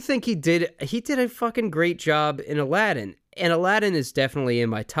I do think he did a fucking great job in Aladdin. And Aladdin is definitely in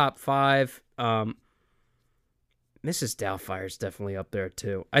my top 5. Mrs. Doubtfire is definitely up there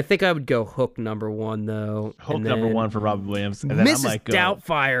too. I think I would go Hook number 1 though. Hook number 1 for Robin Williams. And then Mrs.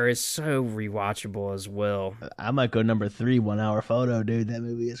 Doubtfire is so rewatchable as well. I might go number 3, 1 Hour Photo, dude. That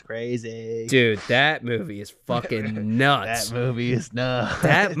movie is crazy. Dude, that movie is fucking nuts. That movie is nuts.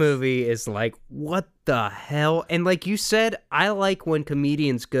 That movie is like, what the hell? And like you said, I like when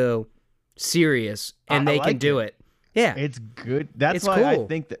comedians go serious and they can do it. Yeah, it's good. That's why I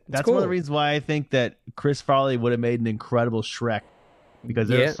think that's one of the reasons why I think that Chris Farley would have made an incredible Shrek, because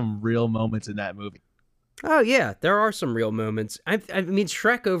there's some real moments in that movie. Oh yeah, there are some real moments. I mean,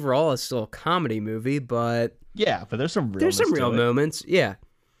 Shrek overall is still a comedy movie, but yeah, but there's some real moments. Yeah,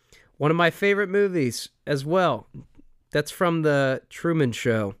 one of my favorite movies as well. That's from the Truman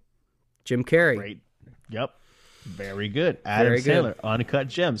Show. Jim Carrey. Great. Yep. Very good. Adam Sandler. Uncut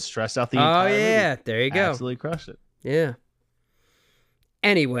Gems. Stressed out the entire movie. Oh yeah, there you go. Absolutely crushed it. Yeah.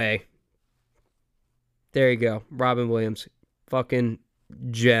 Anyway, there you go. Robin Williams. Fucking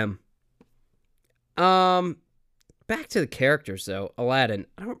gem. Back to the characters, though. Aladdin.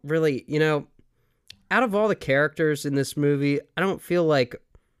 I don't really, out of all the characters in this movie, I don't feel like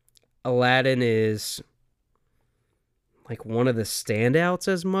Aladdin is like one of the standouts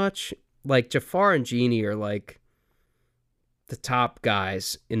as much. like Jafar and Genie are like the top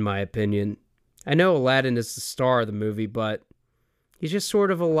guys in my opinion. I know Aladdin is the star of the movie, but he's just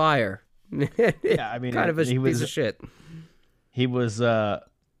sort of a liar. Yeah, I mean, kind of a piece of shit. He was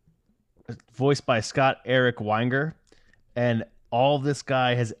voiced by Scott Eric Weinger, and all this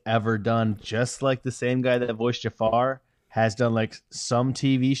guy has ever done, just like the same guy that voiced Jafar, has done like some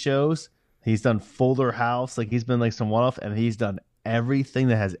TV shows. He's done Fuller House, like he's been like some one-off, and he's done everything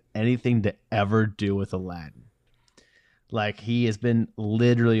that has anything to ever do with Aladdin. Like he has been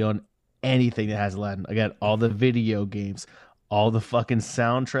literally on anything that has Aladdin. Again, all the video games, all the fucking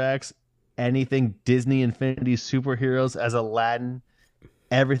soundtracks, anything Disney Infinity superheroes as Aladdin,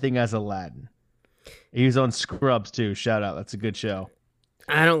 everything as Aladdin. He was on Scrubs too. Shout out, that's a good show.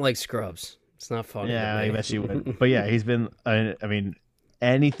 I don't like Scrubs. It's not fun. Yeah, I bet you would. But yeah, he's been. I mean,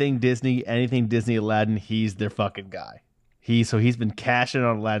 anything Disney Aladdin, he's their fucking guy. He's been cashing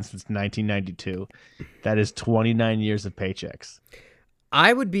on Aladdin since 1992. That is 29 years of paychecks.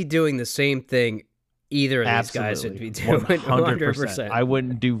 I would be doing the same thing either of these guys would be doing. 100%. I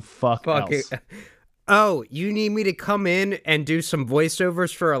wouldn't do fuck else. Oh, you need me to come in and do some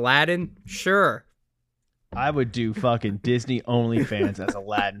voiceovers for Aladdin? Sure. I would do fucking Disney OnlyFans as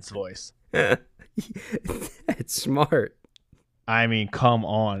Aladdin's voice. That's smart. I mean, come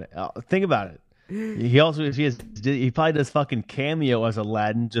on. Think about it. He probably does fucking Cameo as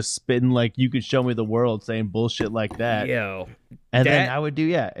Aladdin, just spitting like "You Could Show Me the World," saying bullshit like that. Yo, and then I would do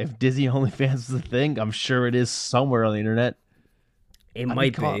if Disney OnlyFans is a thing, I'm sure it is somewhere on the internet. It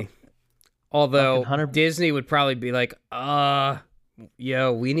might be. Although Disney would probably be like,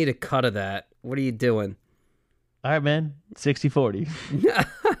 yo, we need a cut of that. What are you doing? All right, man. 60-40.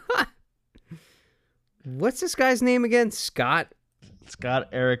 What's this guy's name again? Scott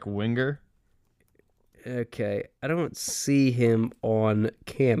Eric Weinger. Okay, I don't see him on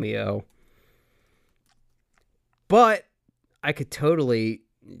Cameo, but I could totally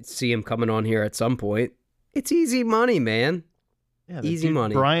see him coming on here at some point. It's easy money, man. Yeah, easy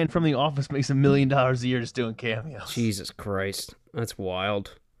money. Brian from The Office makes $1 million a year just doing cameos. Jesus Christ, that's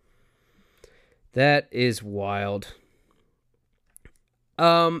wild. That is wild.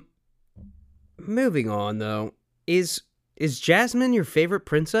 Moving on though, is Jasmine your favorite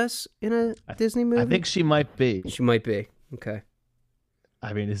princess in a Disney movie? I think she might be. She might be. Okay.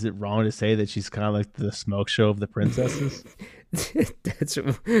 I mean, is it wrong to say that she's kind of like the smoke show of the princesses?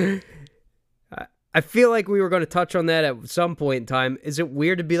 I feel like we were going to touch on that at some point in time. Is it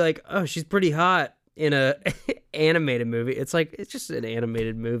weird to be like, oh, she's pretty hot in a animated movie? It's like, it's just an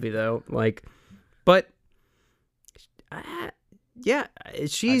animated movie though. Like, but yeah,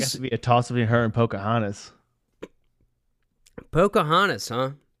 she's. I guess it'd be a toss between her and Pocahontas. Pocahontas,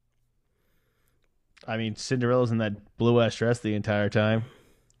 huh? I mean, Cinderella's in that blue-ass dress the entire time.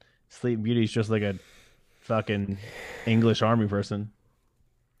 Sleeping Beauty's just like a fucking English army person.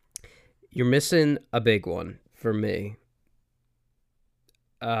 You're missing a big one for me.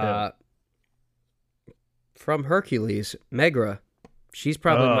 From Hercules, Megra. She's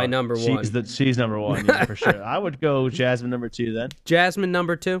probably my number one. She's number one, yeah, for sure. I would go Jasmine number 2 then. Jasmine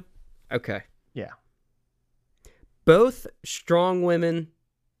number 2? Okay. Yeah. Both strong women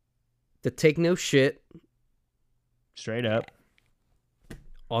that take no shit. Straight up.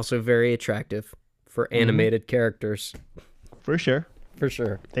 Also very attractive for animated characters. For sure. For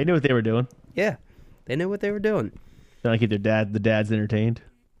sure. They knew what they were doing. Yeah. They knew what they were doing. Trying to keep the dads entertained.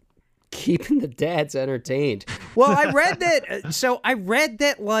 Keeping the dads entertained. Well, I read that. So I read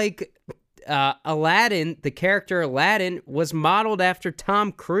that like Aladdin, the character Aladdin, was modeled after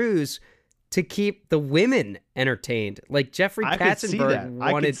Tom Cruise to keep the women entertained. Like Jeffrey Katzenberg wanted.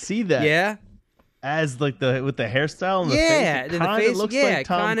 I could see that. Yeah. As like with the hairstyle and the face, it kind of looks like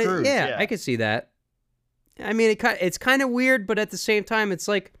Tom Cruise. Yeah, I could see that. I mean, it's kind of weird, but at the same time, it's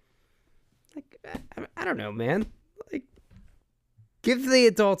like I don't know, man. Like, give the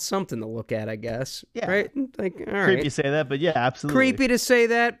adults something to look at, I guess. Yeah. Right? Like, all right. Creepy to say that, but yeah, absolutely. Creepy to say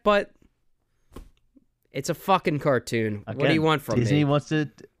that, but it's a fucking cartoon. Again, what do you want from Disney me? wants to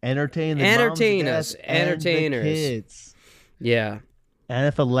entertain the entertain moms, us, entertainers, and the kids. Yeah. And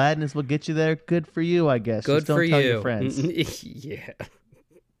if Aladdin is what gets you there, good for you, I guess. Good Just don't for tell you. Your friends. Yeah.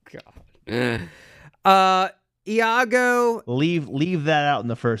 God. Iago. Leave that out in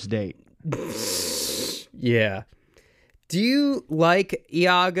the first date. Yeah. Do you like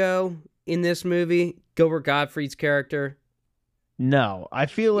Iago in this movie? Gilbert Gottfried's character? No. I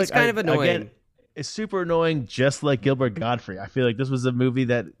feel like it's kind of annoying. Again, it's super annoying, just like Gilbert Gottfried. I feel like this was a movie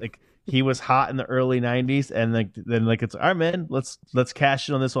that like he was hot in the early 90s, and then it's all right, man, let's cash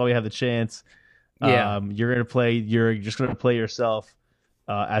in on this while we have the chance. Yeah. You're just gonna play yourself.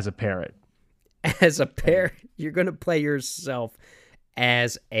 as a parrot. As a parrot, you're gonna play yourself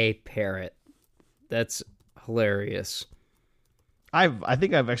as a parrot. That's hilarious. I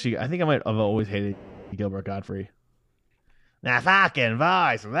think I might have always hated Gilbert Godfrey. That fucking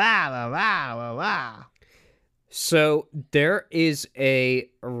voice. Blah, blah, blah, blah, blah. So there is a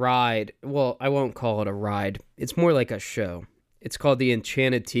ride. Well, I won't call it a ride. It's more like a show. It's called the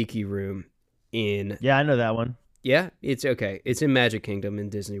Enchanted Tiki Room in... Yeah, I know that one. Yeah, it's okay. It's in Magic Kingdom in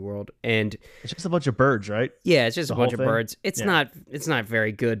Disney World. And it's just a bunch of birds, right? Yeah, it's just a bunch of birds. It's not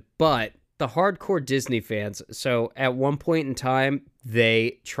very good, but the hardcore Disney fans, so at one point in time,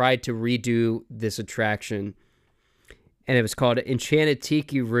 they tried to redo this attraction, and it was called Enchanted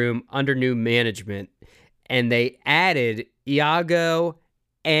Tiki Room under new management, and they added Iago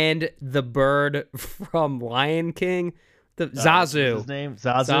and the bird from Lion King, the Zazu. What's his name?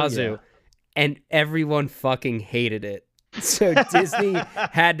 Zazu. Yeah. And everyone fucking hated it. So Disney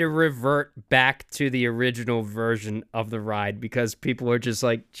had to revert back to the original version of the ride because people are just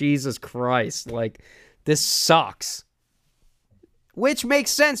like, Jesus Christ, like, this sucks. Which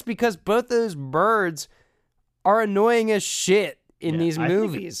makes sense because both those birds are annoying as shit in these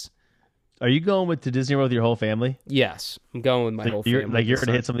movies. Are you going to Disney World with your whole family? Yes, I'm going with my whole family. You're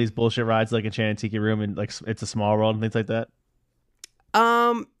gonna hit some of these bullshit rides like Enchanted Tiki Room and like It's a Small World and things like that?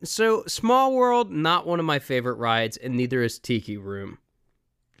 So Small World, not one of my favorite rides, and neither is Tiki Room.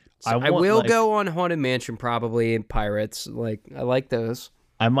 So I will go on Haunted Mansion probably and Pirates. Like, I like those.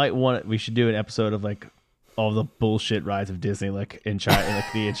 We should do an episode of like all the bullshit rides of Disney, like in China,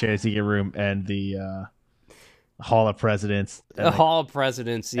 like the Enchanted Tiki Room and the Hall of Presidents. The Hall of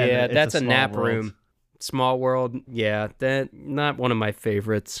Presidents, yeah, that's a nap room. Small World, yeah, that not one of my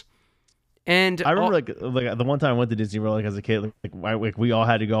favorites. And I remember like the one time I went to Disney World like as a kid, like we all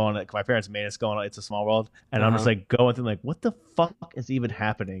had to go on it. My parents made us go on It's a Small World, and I'm just like going through like, what the fuck is even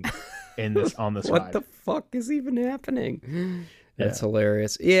happening in this on this ride? What the fuck is even happening? That's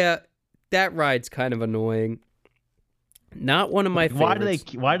hilarious. Yeah, that ride's kind of annoying. Not one of my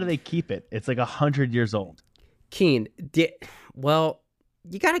favorites. Why do they keep it? It's like 100 years old. Keane, well,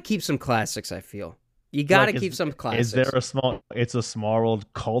 you got to keep some classics. I feel. You got to keep some classics. Is there It's a Small World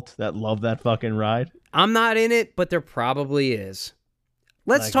cult that love that fucking ride? I'm not in it, but there probably is.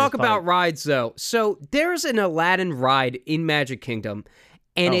 Let's talk about rides, though. So there's an Aladdin ride in Magic Kingdom.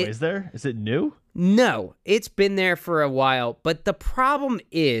 And is there? Is it new? No, it's been there for a while. But the problem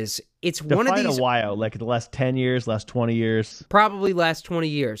is, it's one of these... a while, like the last 10 years, last 20 years? Probably last 20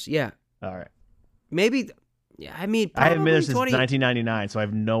 years, yeah. All right. Maybe... Yeah, I mean, I haven't been there since 1999, so I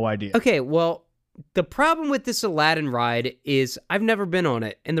have no idea. Okay, well... The problem with this Aladdin ride is I've never been on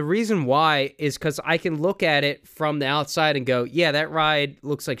it. And the reason why is because I can look at it from the outside and go, yeah, that ride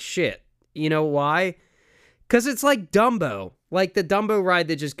looks like shit. You know why? Because it's like Dumbo. Like the Dumbo ride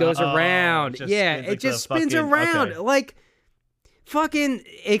that just goes around. It just spins around. Okay. Like, fucking,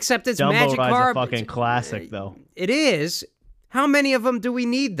 except it's Dumbo magic carpet. Dumbo ride's a fucking classic, though. It is. How many of them do we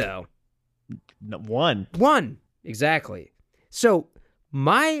need, though? One. One. Exactly. So,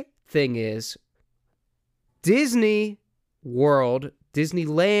 my thing is... Disney World,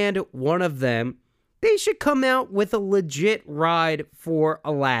 Disneyland, one of them, they should come out with a legit ride for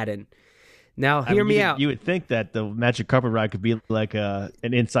Aladdin. Now, hear me out. You would think that the Magic Carpet ride could be like an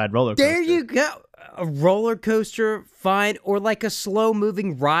inside roller coaster. There you go. A roller coaster, fine. Or like a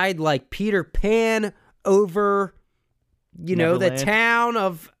slow-moving ride like Peter Pan over, Neverland. The town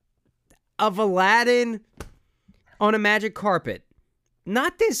of Aladdin on a magic carpet.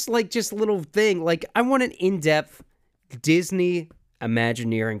 Not this, like, just little thing. Like, I want an in-depth Disney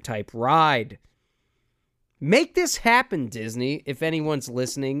Imagineering type ride. Make this happen, Disney, if anyone's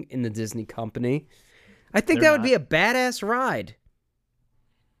listening in the Disney company. I think that would be a badass ride.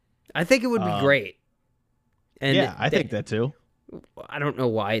 I think it would be great. And yeah, I think that too. I don't know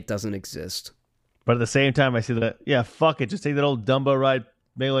why it doesn't exist. But at the same time, I see that, yeah, fuck it. Just take that old Dumbo ride,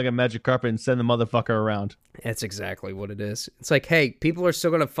 make it like a magic carpet, and send the motherfucker around. That's exactly what it is. It's like, hey, people are still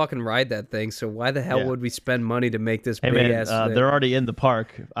going to fucking ride that thing, so why the hell would we spend money to make this big-ass thing? They're already in the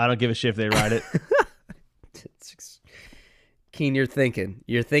park. I don't give a shit if they ride it. Keen, you're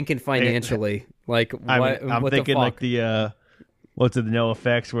thinking financially. Like, I'm what thinking the fuck? like the, what's it, the no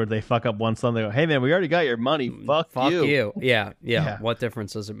effects where they fuck up one song, they go, hey, man, we already got your money. Fuck you. Yeah. What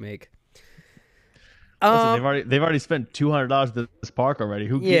difference does it make? Listen, they've already spent $200 at this park already.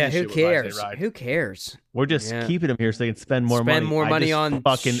 Who gives a shit what rides they ride? Who cares? We're just keeping them here so they can spend more money.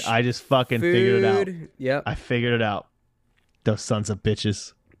 I just fucking food. figured it out. Yep. I figured it out. Those sons of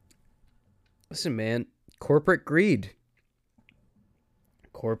bitches. Listen, man. Corporate greed.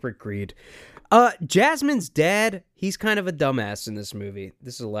 Corporate greed. Jasmine's dad, he's kind of a dumbass in this movie.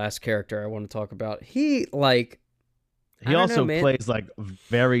 This is the last character I want to talk about. He also plays like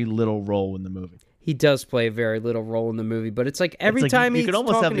very little role in the movie. He does play a very little role in the movie, but it's like every time he's you could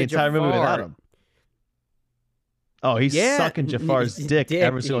almost have the entire movie without him. Oh, he's sucking Jafar's dick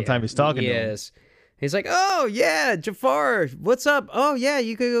every single time he's talking to him. He's like, oh, yeah, Jafar, what's up? Oh, yeah,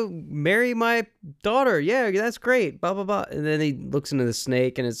 you could go marry my daughter. Yeah, that's great, blah, blah, blah. And then he looks into the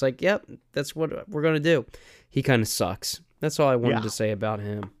snake, and it's like, yep, that's what we're going to do. He kind of sucks. That's all I wanted to say about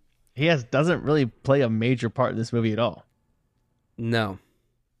him. He doesn't really play a major part in this movie at all. No.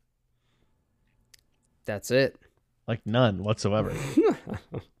 That's it. Like none whatsoever.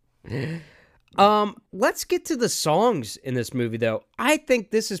 Let's get to the songs in this movie, though. I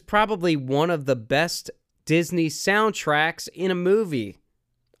think this is probably one of the best Disney soundtracks in a movie.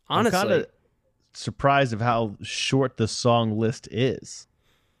 Honestly. I'm kind of surprised of how short the song list is.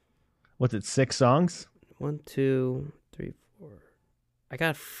 What's it, 6 songs? 1, 2, 3, 4. I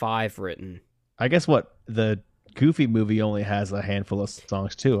got 5 written. I guess the Goofy movie only has a handful of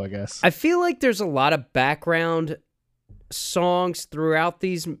songs too, I guess. I feel like there's a lot of background songs throughout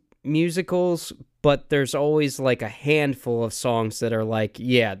these musicals, but there's always like a handful of songs that are like,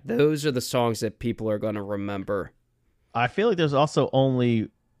 yeah, those are the songs that people are going to remember. I feel like there's also only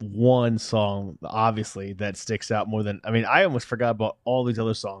one song, obviously, that sticks out more than... I mean, I almost forgot about all these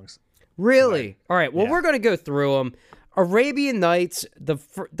other songs. Really? All right, well, we're going to go through them. Arabian Nights, the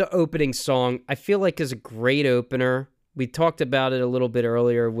opening song, I feel like is a great opener. We talked about it a little bit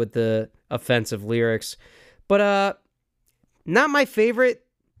earlier with the offensive lyrics, but not my favorite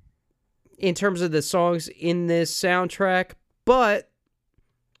in terms of the songs in this soundtrack, but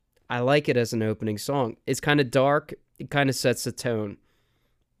I like it as an opening song. It's kind of dark. It kind of sets the tone.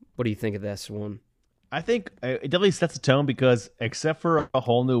 What do you think of this one? I think it definitely sets the tone because except for A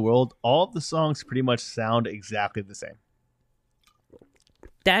Whole New World, all of the songs pretty much sound exactly the same.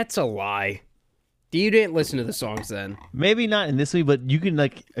 That's a lie. You didn't listen to the songs then. Maybe not in this movie, but you can,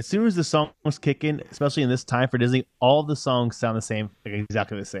 like, as soon as the songs kick in, especially in this time for Disney, all of the songs sound the same, like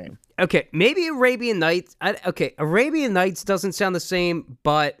exactly the same. Okay, maybe Arabian Nights. Arabian Nights doesn't sound the same,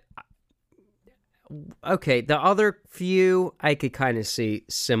 but okay, the other few I could kind of see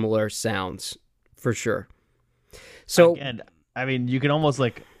similar sounds for sure. So again, I mean, you can almost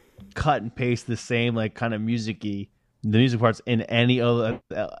like cut and paste the same like kind of music-y, the music parts in any other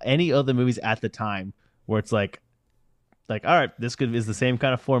movies at the time where it's like all right, this is the same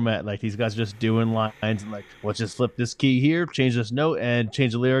kind of format. Like these guys are just doing lines and like, let's just flip this key here, change this note, and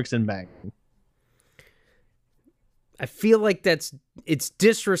change the lyrics, and bang. I feel like it's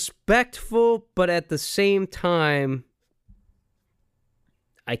disrespectful, but at the same time,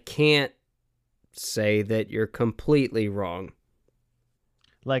 I can't say that you're completely wrong.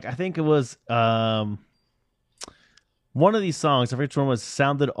 Like I think it was one of these songs, I forget which one was,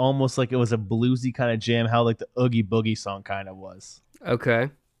 sounded almost like it was a bluesy kind of jam, how like the Oogie Boogie song kind of was. Okay.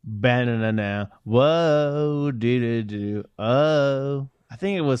 Banana, whoa, do, oh. I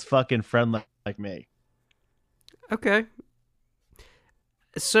think it was fucking Friend Like Me. Okay.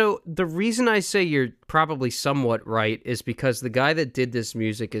 So the reason I say you're probably somewhat right is because the guy that did this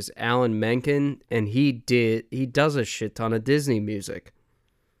music is Alan Menken, and he does a shit ton of Disney music.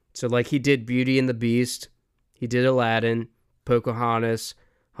 So like he did Beauty and the Beast, he did Aladdin, Pocahontas,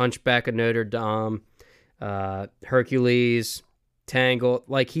 Hunchback of Notre Dame, Hercules, Tangled.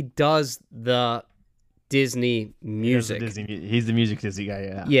 Like he does the Disney music. He's the music Disney guy,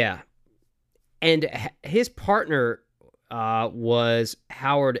 yeah. Yeah. And his partner was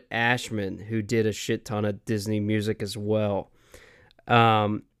Howard Ashman, who did a shit ton of Disney music as well.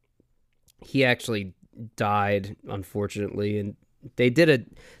 He actually died, unfortunately, and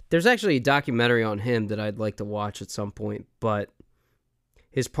there's actually a documentary on him that I'd like to watch at some point, but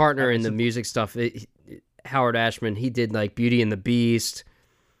his partner in the music stuff, Howard Ashman, he did like Beauty and the Beast,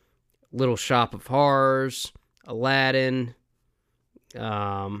 Little Shop of Horrors, Aladdin.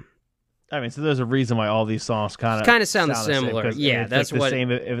 I mean, so there's a reason why all these songs kind of sound similar. Yeah, that's like what.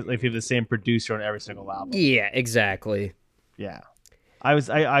 Same if you have the same producer on every single album. Yeah, exactly. Yeah, this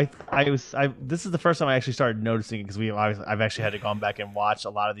is the first time I actually started noticing because I've actually had to go back and watch a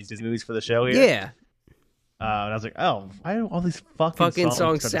lot of these Disney movies for the show here. Yeah. And I was like, oh, why do all these fucking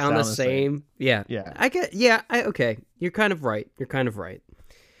songs sound the same? Yeah. Yeah. Okay. You're kind of right.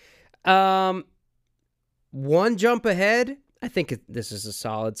 One jump ahead. I think this is a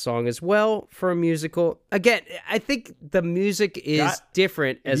solid song as well for a musical. Again, I think the music is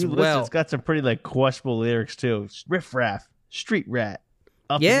different as well. It's got some pretty like questionable lyrics too. Riff raff, street rat,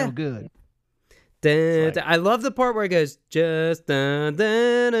 up and no good. Dun, dun. I love the part where it goes just dun,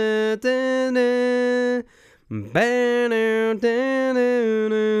 dun, dun, dun, dun.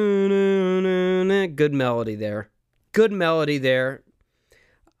 Good melody there. Good melody there.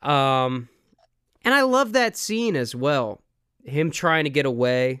 And I love that scene as well. Him trying to get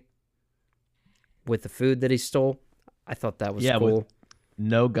away with the food that he stole. I thought that was cool. With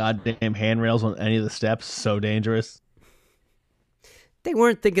no goddamn handrails on any of the steps. So dangerous. They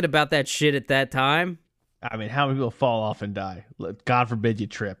weren't thinking about that shit at that time. I mean, how many people fall off and die? God forbid you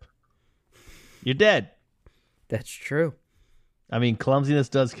trip. You're dead. That's true. I mean, clumsiness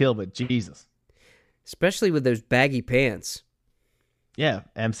does kill, but Jesus. Especially with those baggy pants. Yeah,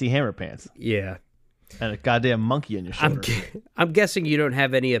 MC Hammer pants. Yeah. And a goddamn monkey on your shoulder. I'm guessing you don't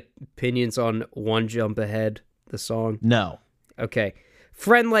have any opinions on One Jump Ahead, the song? No. Okay.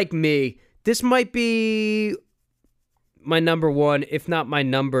 Friend Like Me. This might be my number one, if not my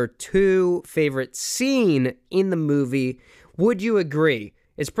number two favorite scene in the movie. Would you agree?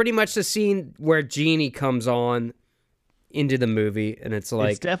 It's pretty much the scene where Genie comes on into the movie, and it's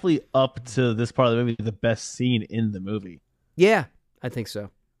like... It's definitely up to this part of the movie, the best scene in the movie. Yeah, I think so.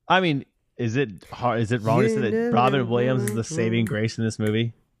 I mean, is it wrong to say that Robin Williams is the saving grace in this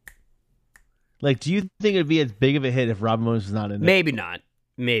movie? Like, do you think it'd be as big of a hit if Robin Williams was not in it? Maybe not.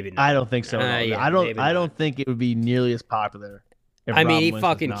 Maybe not. I don't think so. Yeah, I don't think it would be nearly as popular. If I mean, Robin he Williams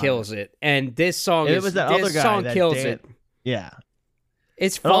fucking kills it, and this song if it was that other guy song that kills it. Yeah,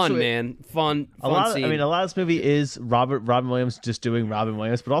 it's fun, also, man. Fun. A lot of this movie is Robin Williams just doing Robin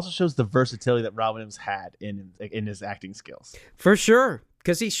Williams, but also shows the versatility that Robin Williams had in his acting skills. For sure,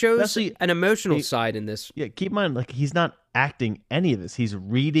 because he shows Especially, an emotional side in this. Yeah, keep in mind, like, he's not acting any of this; he's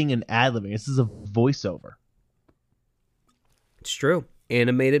reading and ad-libbing. This is a voiceover. It's true.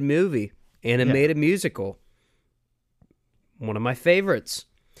 Animated movie, animated musical. One of my favorites.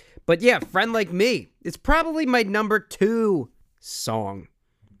 But yeah, Friend Like Me. It's probably my number two song.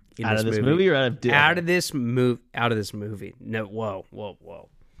 Out of this movie or out of this movie? No, whoa.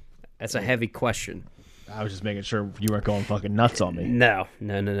 That's a heavy question. I was just making sure you weren't going fucking nuts on me. No. And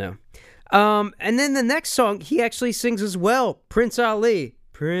then the next song, he actually sings as well. Prince Ali.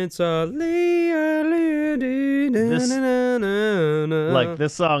 Prince Ali,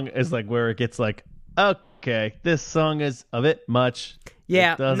 this song is like where it gets like, okay, this song is a bit much.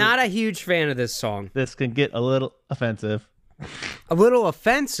 Yeah, not a huge fan of this song. This can get a little offensive. A little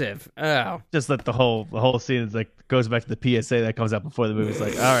offensive. Oh, just that the whole scene is like goes back to the PSA that comes out before the movie. It's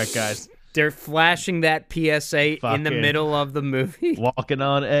like, all right, guys, they're flashing that PSA in the middle of the movie, walking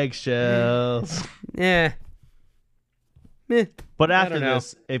on eggshells. Yeah. But after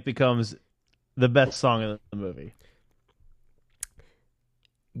this, it becomes the best song in the movie.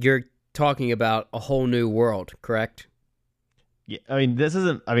 You're talking about A Whole New World, correct? Yeah, I mean, it's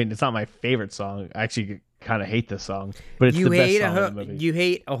not my favorite song. I actually kind of hate this song, but it's the best song in the movie. You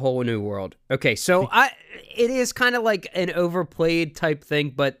hate A Whole New World. Okay, so it is kind of like an overplayed type thing,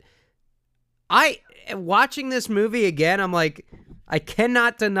 but watching this movie again, I'm like, I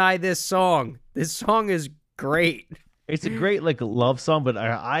cannot deny this song. This song is great. It's a great like love song, but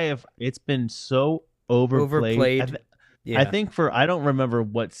it's been so overplayed. I think I don't remember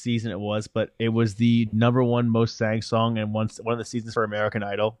what season it was, but it was the number one most sang song in one of the seasons for American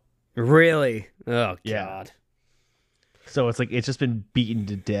Idol. Really? Oh, yeah. God. So it's like it's just been beaten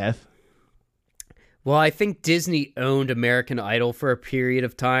to death. Well, I think Disney owned American Idol for a period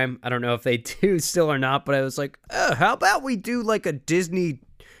of time. I don't know if they do still or not, but I was like, oh, how about we do like a Disney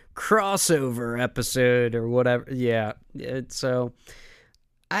crossover episode or whatever? Yeah. It's a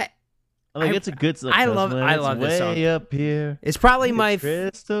good song. I love this song. Way up here. It's probably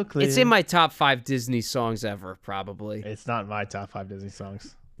crystal clear. It's in my top 5 Disney songs ever, probably. It's not my top 5 Disney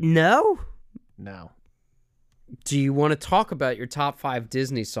songs. No? No. Do you want to talk about your top 5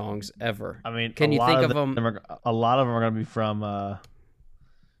 Disney songs ever? I mean, can you think of them? A lot of them are going to be from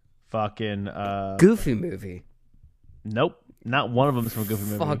fucking Goofy Movie. Nope. Not one of them is from Goofy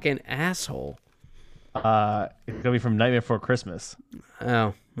Movie. Fucking asshole. It's going to be from Nightmare Before Christmas.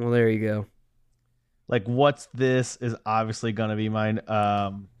 Oh, well, there you go. Like, What's This is obviously going to be mine.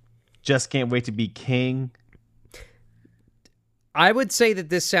 Just Can't Wait to Be King. I would say that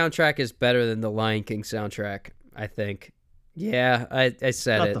this soundtrack is better than the Lion King soundtrack, I think. Yeah, I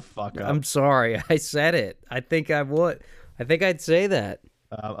said Shut it. the fuck up. I'm sorry. I said it. I think I would. I think I'd say that.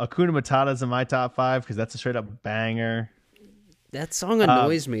 Hakuna Matata's in my top 5 because that's a straight up banger. That song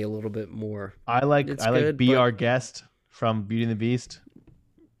annoys me a little bit more. I like Be Our Guest from Beauty and the Beast.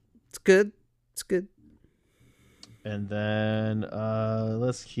 It's good. It's good. And then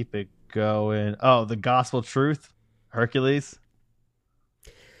let's keep it going. Oh, The Gospel Truth, Hercules.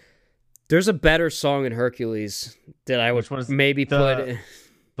 There's a better song in Hercules that I would maybe put.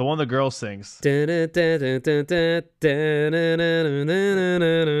 The one the girl sings.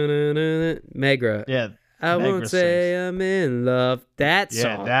 Megra. Yeah. I won't say I'm in love. That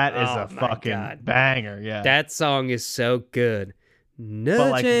song. Yeah, that is a fucking banger. Yeah. That song is so good.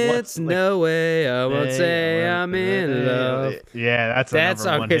 No chance, no way. I won't say I'm in love. Yeah, that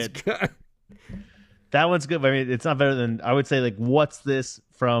song is good. That one's good. But I mean, it's not better than, I would say, like, What's This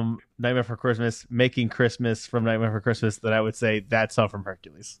from Nightmare Before Christmas, Making Christmas from Nightmare Before Christmas, that I would say that song from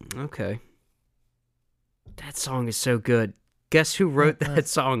Hercules. Okay. That song is so good. Guess who wrote that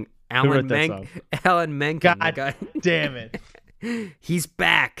song? Alan Menken. God damn it. He's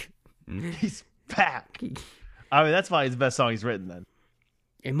back. He's back. I mean, that's probably his best song he's written then.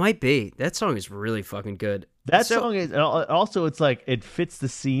 It might be. That song is really fucking good. That song is also, it's like, it fits the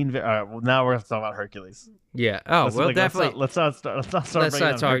scene. All right, well, now we're going to talk about Hercules. Yeah. Oh, definitely. Let's not start bringing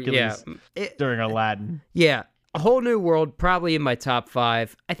on Hercules during Aladdin. Yeah. A Whole New World, probably in my top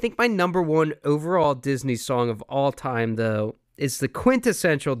 5. I think my number 1 overall Disney song of all time, though, is the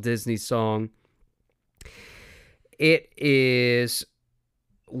quintessential Disney song. It is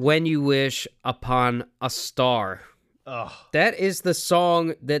When You Wish Upon a Star. Ugh. That is the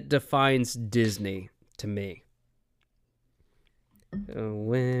song that defines Disney to me.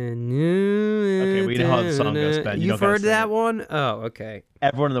 When you... Okay, we know how the song goes, Ben. You've heard that one? Oh, okay.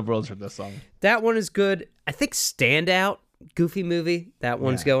 Everyone in the world's heard this song. That one is good. I think Standout, Goofy movie, that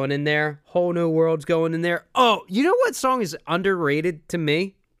one's going in there. Whole New World's going in there. Oh, you know what song is underrated to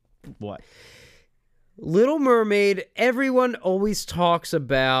me? What? Little Mermaid. Everyone always talks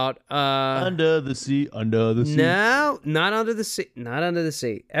about Under the Sea, Under the Sea. No, not Under the Sea. Not Under the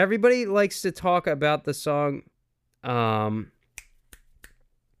Sea. Everybody likes to talk about the song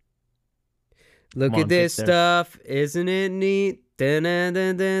Look at this stuff, isn't it neat? Dun, dun,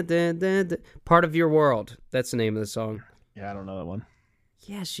 dun, dun, dun, dun, dun. Part of Your World. That's the name of the song. Yeah, I don't know that one.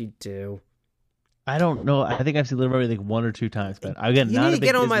 Yes, you do. I don't know. I think I've seen Little Mermaid like 1 or 2 times, but again, you need to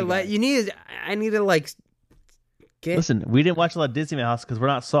get on my list. I need to like get. Listen, we didn't watch a lot of Disney House because we're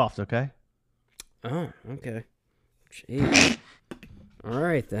not soft, okay? Oh, okay. Jeez. All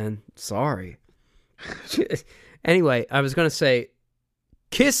right then. Sorry. Anyway, I was gonna say,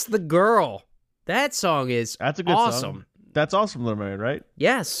 "Kiss the Girl." That song is a good song. That's also from Little Mermaid, right?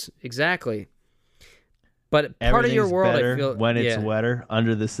 Yes, exactly. But Part of Your World, I feel when it's wetter,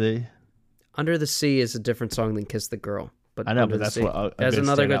 Under the Sea. Under the Sea is a different song than Kiss the Girl. But I know, but that's what that's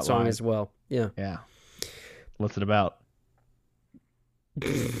another good song as well. Yeah. Yeah. What's it about?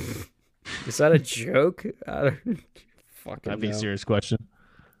 Is that a joke? That'd be a serious question.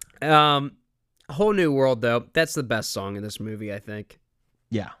 Whole New World, though, that's the best song in this movie, I think.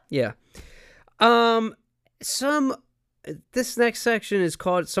 Yeah. Yeah. This next section is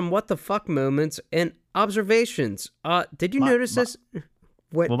called Some What the Fuck Moments and Observations. Did you notice this?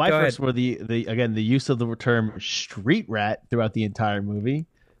 Well, my first were the use of the term street rat throughout the entire movie,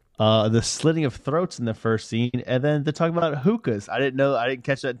 the slitting of throats in the first scene, and then to talk about hookahs. I didn't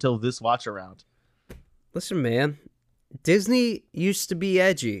catch that until this watch around. Listen, man, Disney used to be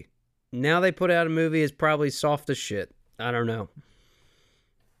edgy. Now they put out a movie is probably soft as shit. I don't know.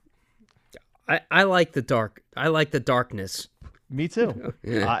 I like the dark. I like the darkness. Me too.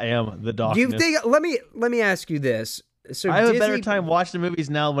 I am the darkness. Do you think? Let me ask you this. So I have a better time watching the movies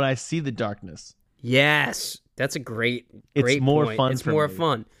now when I see the darkness. Yes, that's a great it's more point. Fun. It's more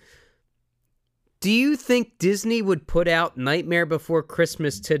fun. Do you think Disney would put out Nightmare Before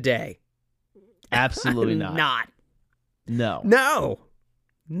Christmas today? Absolutely not. No.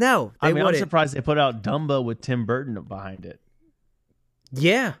 I mean, I'm surprised they put out Dumbo with Tim Burton behind it.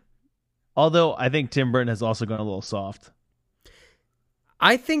 Yeah. Although I think Tim Burton has also gone a little soft.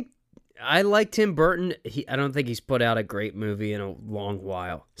 I like Tim Burton. I don't think he's put out a great movie in a long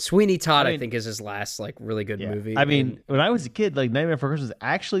while. Sweeney Todd, I think, is his last like really good movie. I mean, when I was a kid, like Nightmare Before Christmas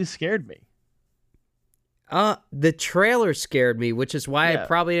actually scared me. The trailer scared me, which is why I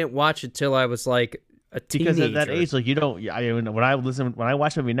probably didn't watch it till I was like a teenager. Because at that age, like you don't. When I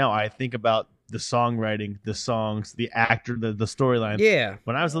watch the movie now, I think about the songwriting, the songs, the actor, the storyline. Yeah.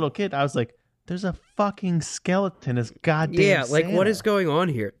 When I was a little kid, I was like, "There's a fucking skeleton as goddamn." Yeah, like Santa. What is going on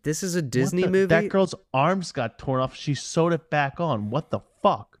here? This is a Disney movie. That girl's arms got torn off. She sewed it back on. What the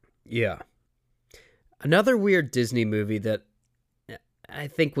fuck? Yeah. Another weird Disney movie that I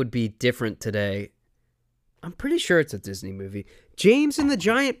think would be different today. I'm pretty sure it's a Disney movie. James and the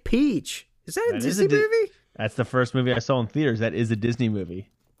Giant Peach. Is that a Disney movie? That's the first movie I saw in theaters. That is a Disney movie.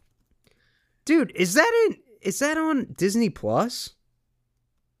 Dude, is that on Disney Plus?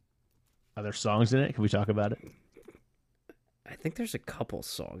 Are there songs in it? Can we talk about it? I think there's a couple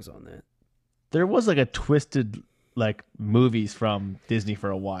songs on that. There was like a twisted like movies from Disney for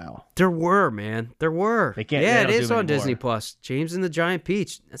a while. There were, man. There were. They can't. Yeah, they it don't is do them on Disney anymore. Plus. James and the Giant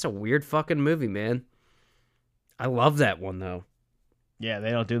Peach. That's a weird fucking movie, man. I love that one though. Yeah, they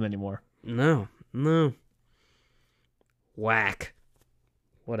don't do them anymore. No. Whack.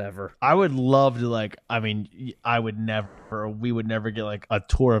 Whatever. I would love to like. I mean, I would never. We would never get like a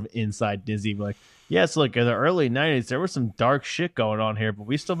tour of inside Disney. Like, yes, look, in the early '90s, there was some dark shit going on here, but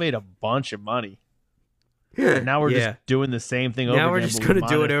we still made a bunch of money. And now we're just doing the same thing over again. Now we're just going to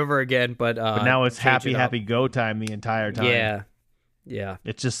do it over again, but now it's happy go time the entire time. Yeah.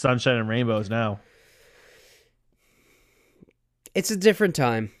 It's just sunshine and rainbows now. It's a different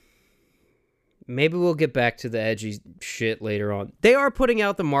time. Maybe we'll get back to the edgy shit later on. They are putting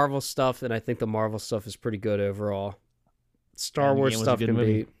out the Marvel stuff, and I think the Marvel stuff is pretty good overall. Star Wars stuff can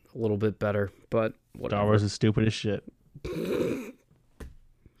be a little bit better, but whatever. Star Wars is stupid as shit.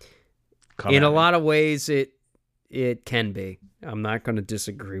 In a lot of ways, it can be. I'm not going to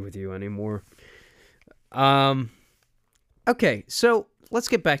disagree with you anymore. Okay, so let's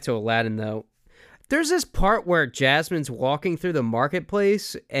get back to Aladdin, though. There's this part where Jasmine's walking through the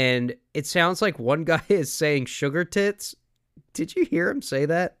marketplace, and it sounds like one guy is saying sugar tits. Did you hear him say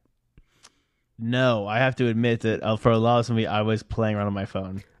that? No, I have to admit that for a lot of me, I was playing around on my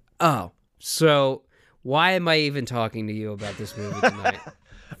phone. Oh, so why am I even talking to you about this movie tonight?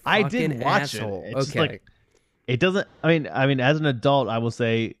 I did watch it. It's just like, it doesn't. I mean, as an adult, I will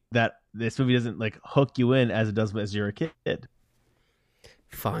say that this movie doesn't like hook you in as it does as you're a kid.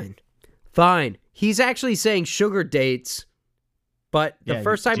 Fine. He's actually saying sugar dates, but the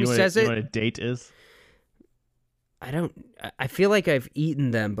first time he says it, you know what a date is? I feel like I've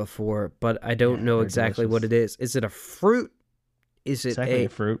eaten them before, but I don't know exactly what it is. Is it a fruit? Is it a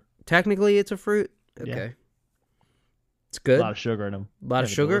fruit? Technically, it's a fruit. Okay. Yeah. It's good. A lot of sugar in them. A lot of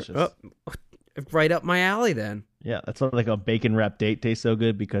sugar? Oh, right up my alley then. Yeah, that's why like a bacon wrap date tastes so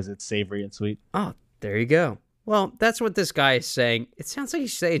good, because it's savory and sweet. Oh, there you go. Well, that's what this guy is saying. It sounds like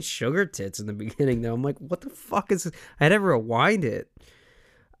he's saying sugar tits in the beginning, though. I'm like, what the fuck is this? I had to rewind it.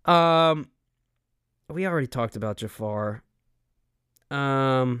 We already talked about Jafar.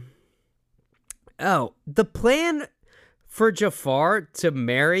 Oh, the plan for Jafar to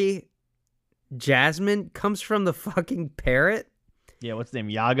marry Jasmine comes from the fucking parrot. Yeah, what's his name?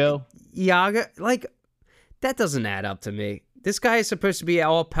 Yago? Like, that doesn't add up to me. This guy is supposed to be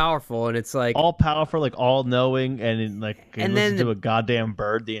all powerful, and it's like all powerful, like all knowing, and like can listen to a goddamn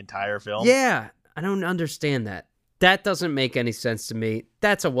bird the entire film. Yeah, I don't understand that. That doesn't make any sense to me.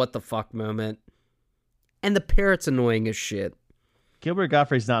 That's a what the fuck moment. And the parrot's annoying as shit. Gilbert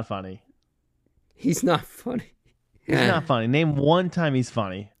Gottfried's not funny. He's not funny. He's not funny. Name one time he's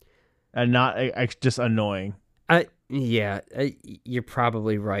funny, and not just annoying. You're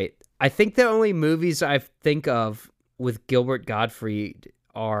probably right. I think the only movies I think of with Gilbert Gottfried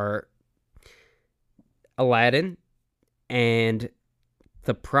are Aladdin and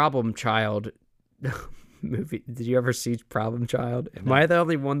the Problem Child movie. Did you ever see Problem Child? Am I the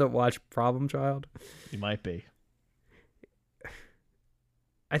only one that watched Problem Child? You might be.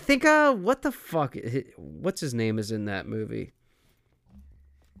 I think, what the fuck? What's his name is in that movie?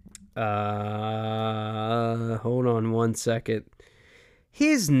 Hold on one second.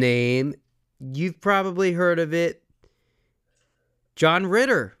 His name, you've probably heard of it. John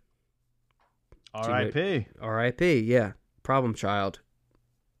Ritter. R.I.P. R.I.P. Yeah. Problem Child.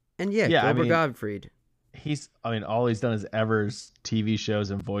 And Gilbert Gottfried. All he's done is Evers TV shows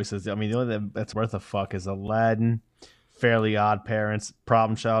and voices. I mean, the only thing that's worth a fuck is Aladdin, Fairly Odd Parents,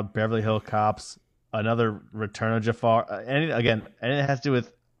 Problem Child, Beverly Hills Cops, another Return of Jafar. And it has to do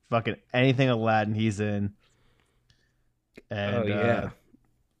with fucking anything Aladdin he's in. And,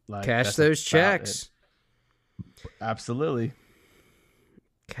 cash those checks. Absolutely.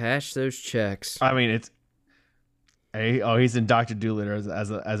 Cash those checks. I mean, he's in Dr. Dolittle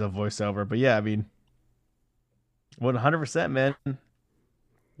as a voiceover, but yeah, I mean, 100%, man.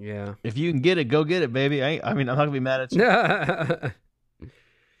 Yeah. If you can get it, go get it, baby. I'm not gonna be mad at you.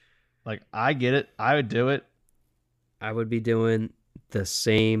 Like, I get it. I would do it. I would be doing the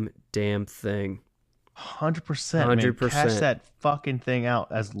same damn thing. 100%. 100%. Cash that fucking thing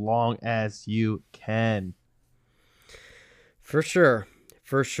out as long as you can. For sure.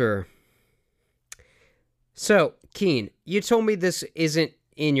 So, Keane, you told me this isn't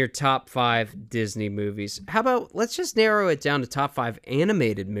in your top 5 Disney movies. How about, let's just narrow it down to top 5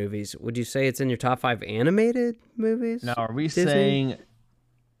 animated movies. Would you say it's in your top 5 animated movies? Now, are we saying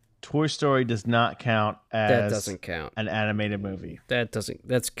Toy Story does not count as that doesn't count an animated movie?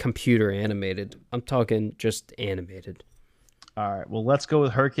 That's computer animated. I'm talking just animated. All right, well, let's go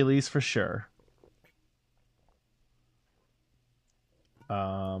with Hercules for sure.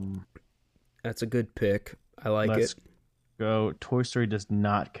 That's a good pick. I like Let's it. go. Toy Story does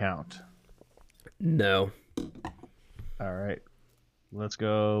not count. No. All right. Let's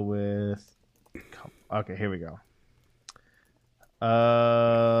go with. Okay, here we go.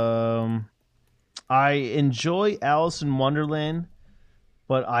 I enjoy Alice in Wonderland,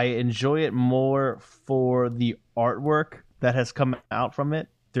 but I enjoy it more for the artwork that has come out from it.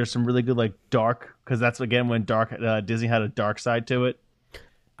 There's some really good, like, dark, because that's again when Disney had a dark side to it,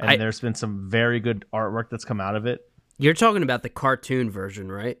 and there's been some very good artwork that's come out of it. You're talking about the cartoon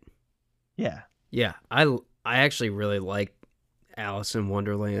version, right? Yeah. Yeah, I actually really like Alice in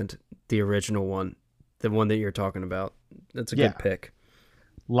Wonderland, the original one, the one that you're talking about. That's a good pick.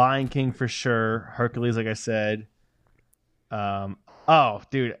 Lion King for sure. Hercules, like I said. Oh,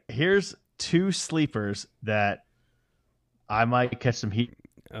 dude, here's two sleepers that I might catch some heat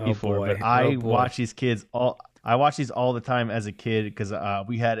for, but I watch these all the time as a kid because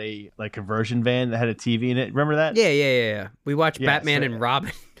we had a conversion van that had a TV in it. Remember that? Yeah. We watched Batman and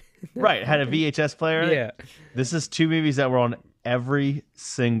Robin. Right, had a VHS player. Yeah. This is two movies that were on every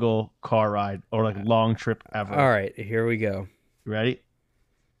single car ride or long trip ever. All right, here we go. Ready?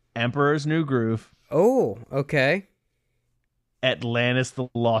 Emperor's New Groove. Oh, okay. Atlantis: The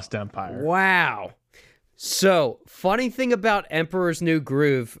Lost Empire. Wow. So, funny thing about Emperor's New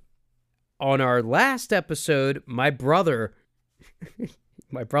Groove, on our last episode, my brother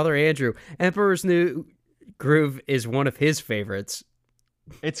Andrew, Emperor's New Groove is one of his favorites.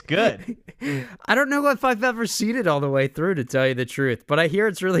 It's good. I don't know if I've ever seen it all the way through, to tell you the truth, but I hear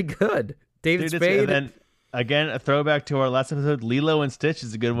it's really good. David Spade. And then, again, a throwback to our last episode, Lilo and Stitch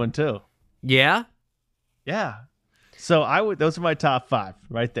is a good one, too. Yeah? Yeah. So those are my top 5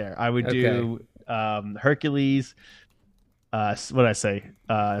 right there. I would do Hercules, what did I say?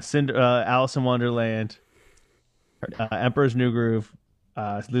 Alice in Wonderland, Emperor's New Groove,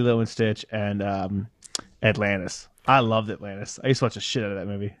 Lilo and Stitch, and Atlantis. I loved Atlantis. I used to watch the shit out of that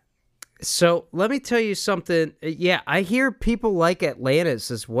movie. So let me tell you something. Yeah, I hear people like Atlantis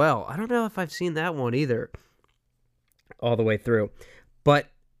as well. I don't know if I've seen that one either all the way through. But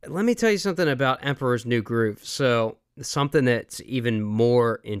let me tell you something about Emperor's New Groove. So something that's even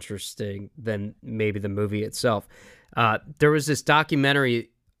more interesting than maybe the movie itself. There was this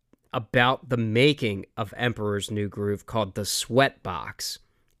documentary about the making of Emperor's New Groove called The Sweat Box.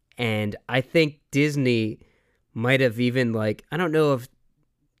 And I think Disney might have even, I don't know if,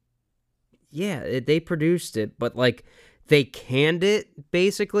 they produced it, but, they canned it,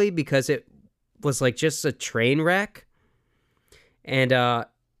 basically, because it was, just a train wreck. And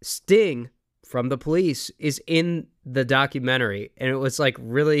Sting from The Police is in the documentary, and it was,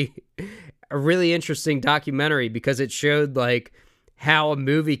 really, a really interesting documentary because it showed, how a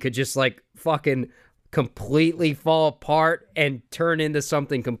movie could just, fucking completely fall apart and turn into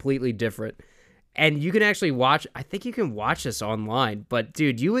something completely different. And you can actually watch, I think you can watch this online, but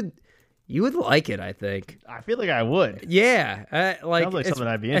dude, you would like it, I think. I feel like I would. Yeah. Sounds like something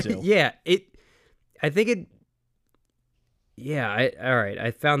I'd be into. Yeah. All right.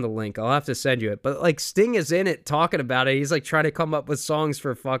 I found the link. I'll have to send you it. But Sting is in it talking about it. He's trying to come up with songs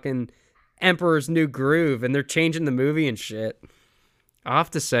for fucking Emperor's New Groove, and they're changing the movie and shit. I'll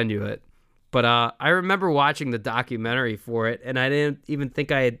have to send you it. But I remember watching the documentary for it, and I didn't even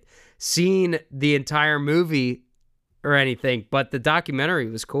think I had seen the entire movie or anything, but the documentary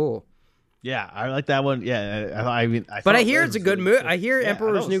was cool. Yeah, I like that one. Yeah, I hear it's a good movie. I hear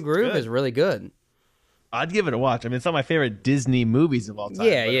Emperor's New Groove is really good. I'd give it a watch. I mean, it's not my favorite Disney movies of all time.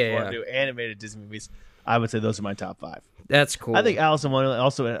 Yeah, but yeah. If I want to do animated Disney movies, I would say those are my top 5. That's cool. I think Alice in Wonderland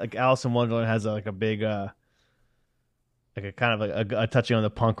also Alice in Wonderland has a big a kind of a touching on the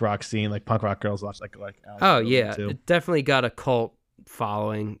punk rock scene, punk rock girls watch like oh yeah, too. It definitely got a cult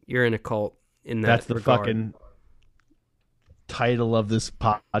following. You're in a cult in that. That's the regard. fucking title of this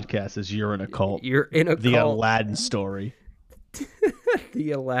podcast is "You're in a Cult." You're in a the cult. Aladdin story.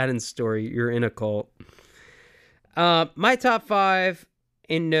 The Aladdin story. You're in a cult. My top 5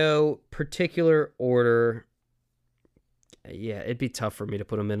 in no particular order. Yeah, it'd be tough for me to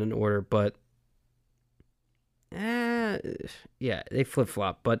put them in an order, but yeah, they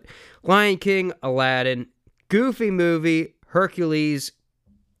flip-flop. But Lion King, Aladdin, Goofy Movie, Hercules,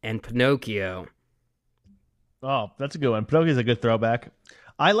 and Pinocchio. Oh, that's a good one. Pinocchio's a good throwback.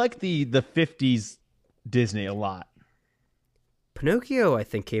 I like the 50s Disney a lot. Pinocchio, I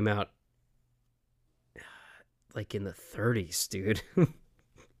think, came out in the 30s, dude.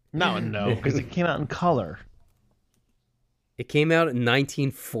 No, because it came out in color. It came out in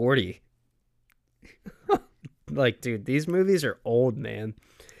 1940. Dude, these movies are old, man.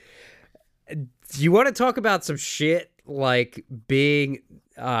 Do you want to talk about some shit? like being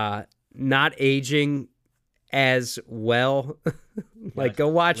not aging as well. Like, go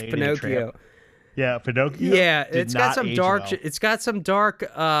watch Lady Pinocchio. Tramp. Yeah, Pinocchio. Yeah, it's got some dark. Well. It's got some dark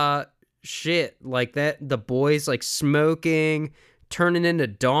shit like that. The boys like smoking, turning into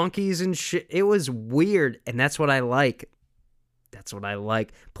donkeys and shit. It was weird, and that's what I like. That's what I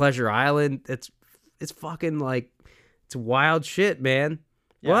like. Pleasure Island. It's fucking like it's wild shit, man.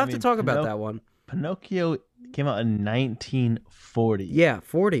 We'll have to talk about that one. Pinocchio came out in 1940. Yeah,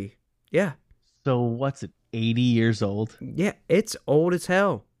 40. Yeah. So what's it? 80 years old. Yeah, it's old as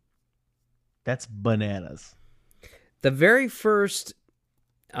hell. That's bananas. The very first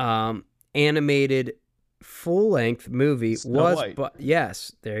animated full-length movie Snow White.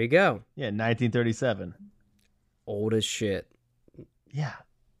 Yes, there you go. Yeah, 1937. Old as shit. Yeah.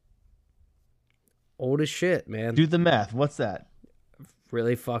 Old as shit, man. Do the math. What's that?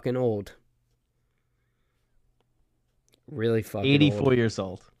 Really fucking old. Really fucking 84 old. years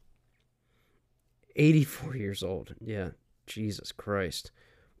old. 84 years old. Yeah. Jesus Christ.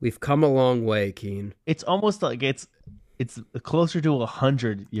 We've come a long way, Keane. It's almost like it's closer to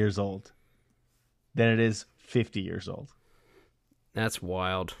 100 years old than it is 50 years old. That's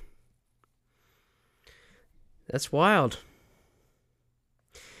wild. That's wild.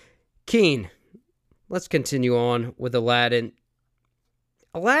 Keane, let's continue on with Aladdin.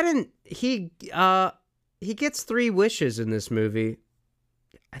 Aladdin, he gets 3 wishes in this movie.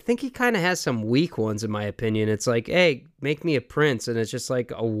 I think he kind of has some weak ones, in my opinion. It's like, hey, make me a prince, and it's just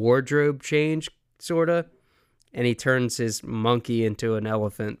like a wardrobe change, sort of. And he turns his monkey into an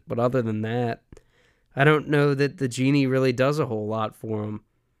elephant. But other than that, I don't know that the genie really does a whole lot for him.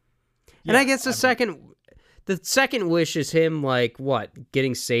 Yeah, and I guess the second wish is him, like, what,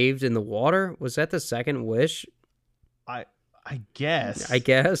 getting saved in the water? Was that the second wish? I guess.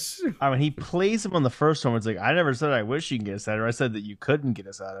 I mean, he plays him on the first one. It's like, I never said I wish you can get us out of here. I said that you couldn't get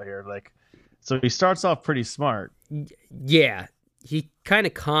us out of here. Like, so he starts off pretty smart. Yeah. He kind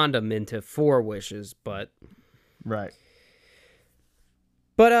of conned him into 4 wishes, but... Right.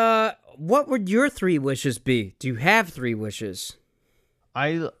 But, what would your 3 wishes be? Do you have 3 wishes?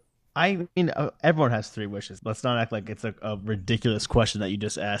 I mean, everyone has 3 wishes. Let's not act like it's a ridiculous question that you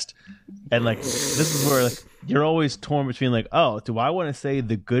just asked. And like, this is where like you're always torn between like, oh, do I want to say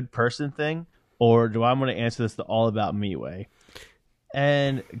the good person thing, or do I want to answer this the all about me way?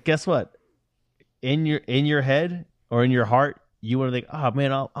 And guess what? In your head or in your heart, you want to think, oh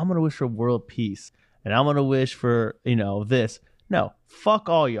man, I'm gonna wish for world peace, and I'm gonna wish for this. No, fuck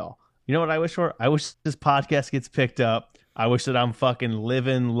all y'all. You know what I wish for? I wish this podcast gets picked up. I wish that I'm fucking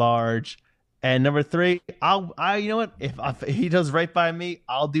living large. And number 3, I you know what? If he does right by me,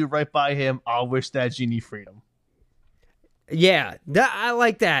 I'll do right by him. I'll wish that genie freedom. Yeah, I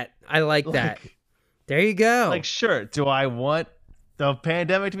like that. I like that. There you go. Like, sure. Do I want the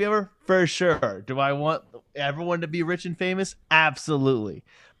pandemic to be over? For sure. Do I want everyone to be rich and famous? Absolutely.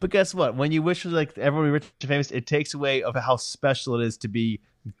 But guess what? When you wish for like everyone to be rich and famous, it takes away of how special it is to be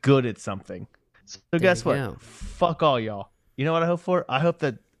good at something. So guess what? Go. Fuck all y'all. You know what I hope for? I hope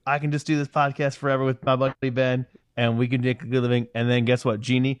that I can just do this podcast forever with my buddy Ben, and we can make a good living. And then guess what,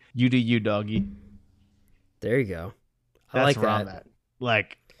 Genie? You do you, doggy. There you go. That's like where that. I'm at.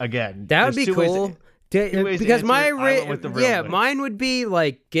 Like, again, that would be cool. Because mine would be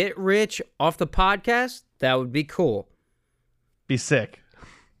like get rich off the podcast. That would be cool. Be sick.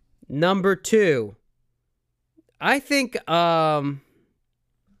 Number 2, I think.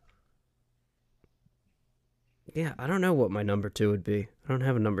 Yeah, I don't know what my number 2 would be. I don't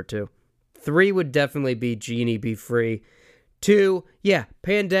have a number 2. 3 would definitely be Genie be free. 2, yeah,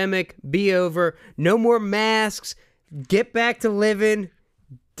 pandemic, be over. No more masks. Get back to living.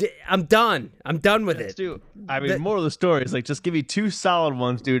 I'm done. I'm done with it. Dude, I mean, more of the story is like, just give me 2 solid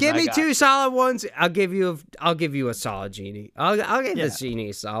ones, dude. Give me 2 solid ones. I'll give you a solid Genie. I'll give this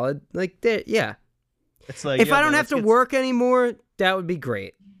Genie a solid. Like, yeah. It's like, if I don't have to work anymore, that would be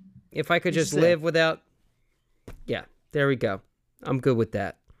great. If I could just live without. Yeah, there we go. I'm good with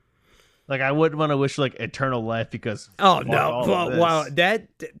that. Like, I wouldn't want to wish like eternal life because. Oh no!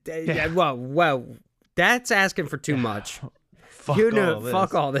 Wow, wow, that's asking for too much.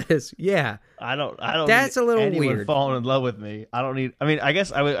 Fuck all this. Yeah, I don't. That's need a little anyone weird. Falling in love with me. I don't need. I mean, I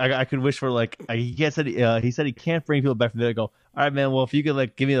guess I could wish for like. He said he can't bring people back from there. I go, all right, man. Well, if you could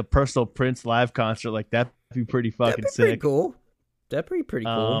like give me the Personal Prince live concert, like that'd be pretty fucking sick. Pretty cool. That'd be pretty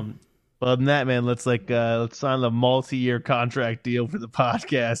cool. Other than that, man, let's sign the multi-year contract deal for the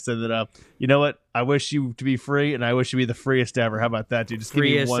podcast, and then you know what? I wish you to be free, and I wish you to be the freest ever. How about that, dude? Just give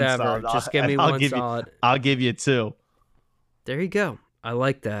me one solid. Just give me one solid. I'll give you 2. There you go. I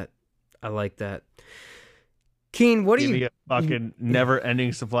like that. Keen, what do Give you? me a fucking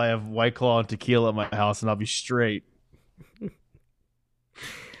never-ending supply of White Claw and tequila at my house, and I'll be straight.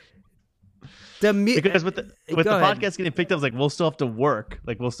 Because with the podcast getting picked up, it's like we'll still have to work.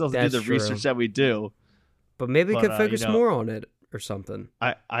 Like we'll still have to do the research that we do. But maybe we could focus more on it or something.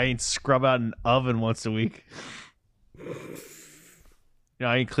 I ain't scrub out an oven once a week.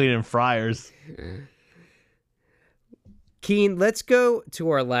 I ain't cleaning fryers. Keen, let's go to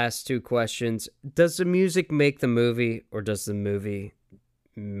our last two questions. Does the music make the movie, or does the movie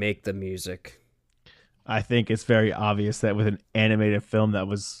make the music? I think it's very obvious that with an animated film that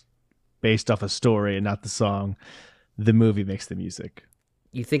was based off a story and not the song, the movie makes the music.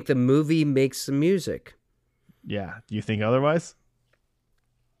 You think the movie makes the music? Yeah. Do you think otherwise?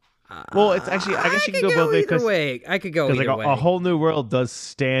 Well, it's actually I guess you can go both ways. Either way, I could go either way. A Whole New World does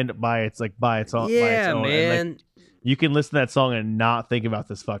stand by its own. Yeah, man. And, you can listen to that song and not think about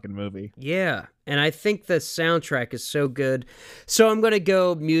this fucking movie. Yeah, and I think the soundtrack is so good. So I'm gonna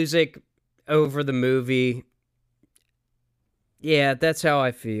go music over the movie. Yeah, that's how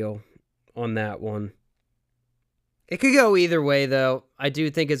I feel on that one. It could go either way, though. I do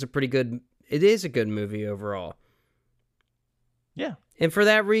think it is a good movie overall. Yeah. And for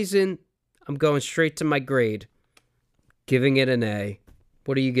that reason, I'm going straight to my grade. Giving it an A.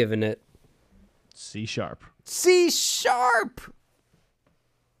 What are you giving it? C sharp. C sharp!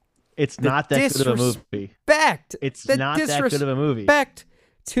 It's not that good of a movie. It's not that good of a movie. Respect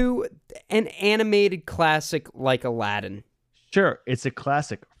to an animated classic like Aladdin. Sure, it's a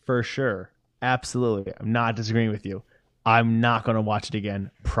classic for sure. Absolutely. I'm not disagreeing with you. I'm not going to watch it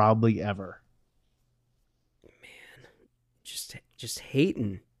again, probably ever. Man, just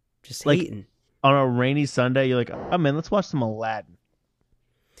hating. Just hating. On a rainy Sunday, you're like, oh man, let's watch some Aladdin.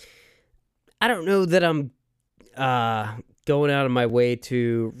 I don't know that I'm going out of my way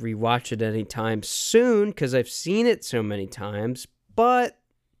to rewatch it anytime soon because I've seen it so many times, but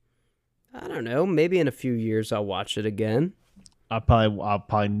I don't know, maybe in a few years I'll watch it again. I'll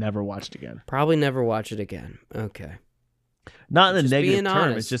probably never watch it again. Probably never watch it again. Okay. Not in a negative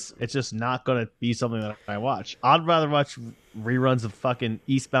term. It's just not going to be something that I watch. I'd rather watch reruns of fucking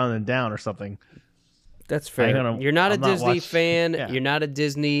Eastbound and Down or something. That's fair. You're not a Disney fan. Yeah. You're not a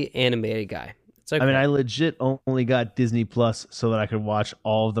Disney animated guy. It's okay. I mean, I legit only got Disney Plus so that I could watch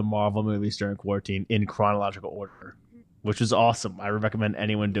all of the Marvel movies during quarantine in chronological order, which is awesome. I would recommend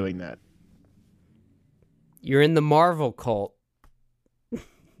anyone doing that. You're in the Marvel cult.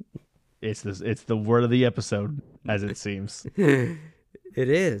 It's the word of the episode, as it seems. It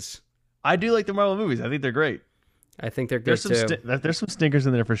is. I do like the Marvel movies. I think they're great. I think they're good too. There's some stinkers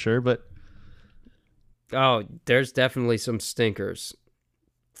in there for sure, but there's definitely some stinkers.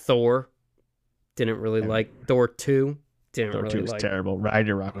 Thor, didn't really like. Thor 2, didn't really like. Thor 2 was terrible.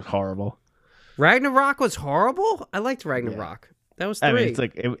 Ragnarok was horrible. Ragnarok was horrible? I liked Ragnarok. Yeah. That was 3. I mean, it's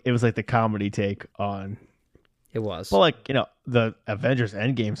like it was like the comedy take on. It was. Well, the Avengers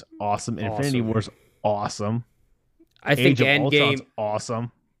Endgame's awesome. Infinity War's awesome. I think Endgame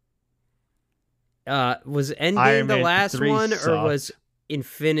awesome. Was Endgame the last one, or was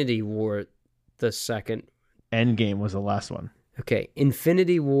Infinity War the second? Endgame was the last one. Okay,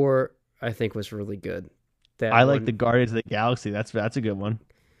 Infinity War I think was really good. I like the Guardians of the Galaxy. That's a good one.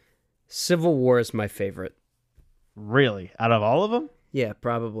 Civil War is my favorite. Really? Out of all of them? Yeah,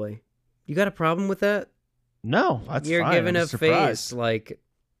 probably. You got a problem with that? No, that's You're fine. giving a face like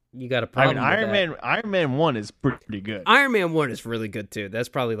you got a problem. I mean, Iron Man 1 is pretty good. Iron Man 1 is really good too. That's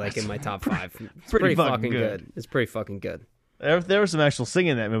probably in my top 5. It's pretty fucking good. It's pretty fucking good. There was some actual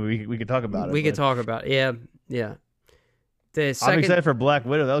singing in that movie. We could talk about it. We could talk about it. Yeah. I'm excited for Black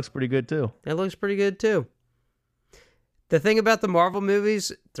Widow. That looks pretty good too. That looks pretty good too. The thing about the Marvel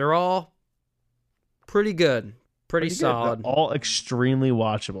movies, they're all pretty good. Pretty solid. They're all extremely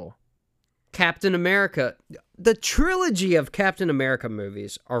watchable. Captain America. The trilogy of Captain America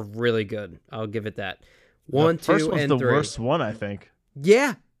movies are really good. I'll give it that. 1, 2, and 3. The first one's the worst one, I think.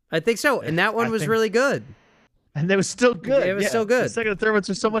 Yeah, I think so. And that one was really good. And it was still good. It was still good. The second and third ones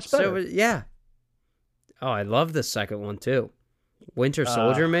are so much better. Yeah. Oh, I love the second one too. Winter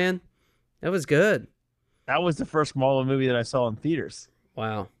Soldier, man. That was good. That was the first Marvel movie that I saw in theaters.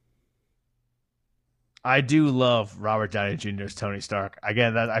 Wow. I do love Robert Downey Jr.'s Tony Stark.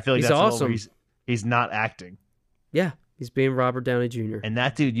 Again, I feel like that's awesome. He's not acting. Yeah, he's being Robert Downey Jr. And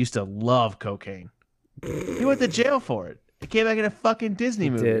that dude used to love cocaine. He went to jail for it. He came back in a fucking Disney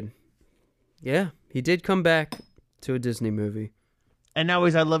movie. He did. Yeah, he did come back to a Disney movie. And now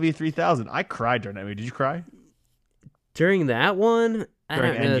he's I Love You 3000. I cried during that movie. Did you cry? During that one?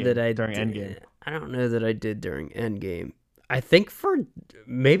 During Endgame. During Endgame. I don't know that I did during Endgame. I think for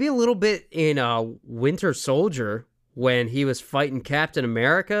maybe a little bit in Winter Soldier when he was fighting Captain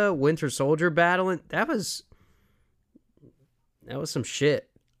America, Winter Soldier battling. That was some shit.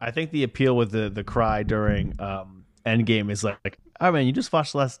 I think the appeal with the cry during Endgame is like, oh man, you just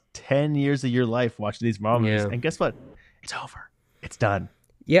watched the last 10 years of your life watching these Marvel movies, and guess what? It's over. It's done.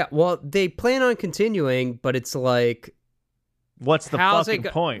 Yeah, well, they plan on continuing, but it's like, what's the fucking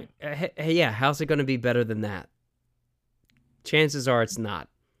point? Yeah, how's it going to be better than that? Chances are it's not.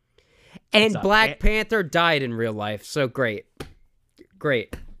 And Black Panther died in real life, so great.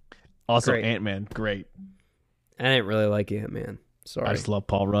 Also, Ant-Man, great. I didn't really like Ant-Man. Sorry. I just love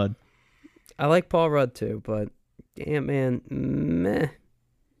Paul Rudd. I like Paul Rudd too, but Ant-Man,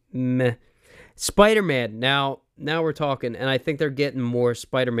 meh. Spider-Man, now we're talking, and I think they're getting more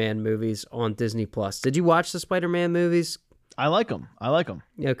Spider-Man movies on Disney+. Did you watch the Spider-Man movies? I like them.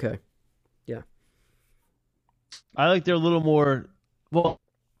 Okay. Yeah. I like they're a little more, well,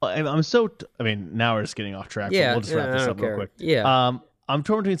 now we're just getting off track. Yeah. We'll just wrap this up real quick. Yeah. I'm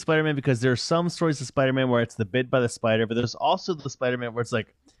torn between Spider-Man because there's some stories of Spider-Man where it's the bit by the spider, but there's also the Spider-Man where it's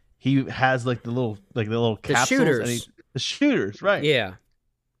like he has like the little capsules. Shooters. The shooters, right? Yeah.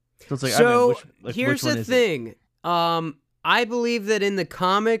 So it's like, here's the thing. I believe that in the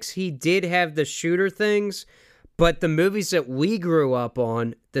comics he did have the shooter things, but the movies that we grew up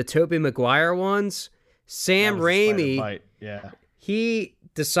on, the Tobey Maguire ones, Sam Raimi, he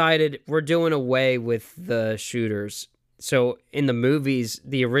decided we're doing away with the shooters. So in the movies,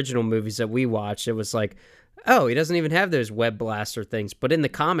 the original movies that we watched, it was like, oh, he doesn't even have those web blaster things. But in the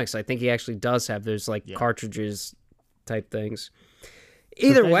comics, I think he actually does have those cartridges type things.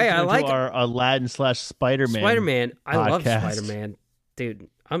 Either way, I like our Aladdin / Spider-Man. Spider-Man, I love podcast. Spider-Man, dude.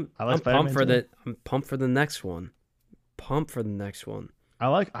 I'm pumped for the next one.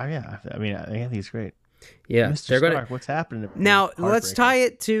 I think he's great. Yeah, Mr. Stark, what's happening? Now let's tie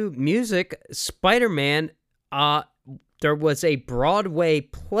it to music. Spider-Man. There was a Broadway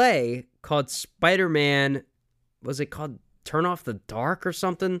play called Spider-Man. Was it called Turn Off the Dark or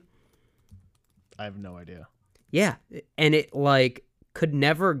something? I have no idea. Yeah, and it like could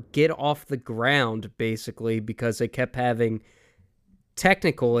never get off the ground basically because it kept having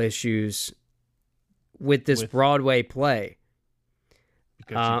technical issues with this Broadway play.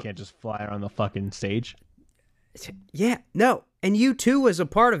 Because you can't just fly around the fucking stage? Yeah, no. And U2 was a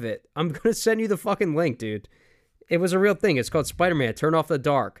part of it. I'm going to send you the fucking link, dude. It was a real thing. It's called Spider-Man, Turn Off the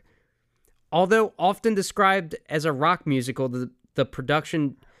Dark. Although often described as a rock musical, the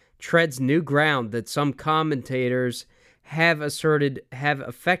production treads new ground that some commentators have asserted have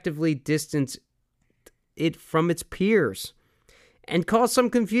effectively distanced it from its peers and caused some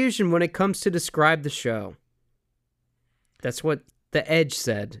confusion when it comes to describe the show. That's what The Edge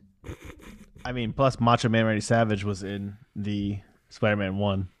said. I mean, plus Macho Man Randy Savage was in the Spider-Man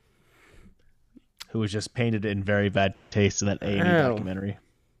 1, who was just painted in very bad taste in that A&E documentary.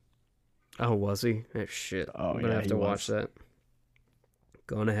 Oh, was he? Oh, shit. Oh, I'm going to have to watch that.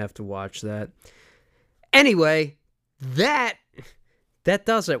 Gonna have to watch that. Anyway, that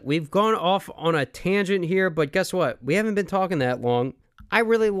does it. We've gone off on a tangent here, but guess what? We haven't been talking that long. I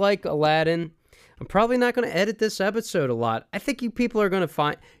really like Aladdin. I'm probably not going to edit this episode a lot. I think you people are going to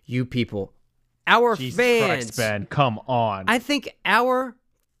find... You people. Our Jesus fans. Christ, Ben, come on. I think our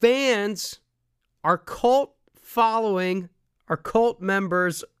fans, our cult following, our cult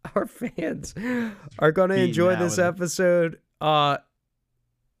members, our fans are going to enjoy this episode.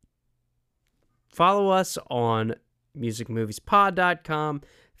 Follow us on musicmoviespod.com,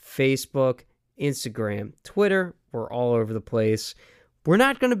 Facebook, Instagram, Twitter. We're all over the place. We're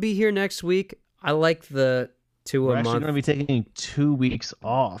not going to be here next week. I like the 2 a month. We're actually going to be taking 2 weeks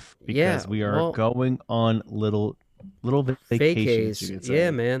off because we are going on little vacations. You could say.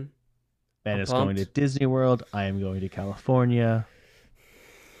 Yeah, man. Ben is going to Disney World. I am going to California.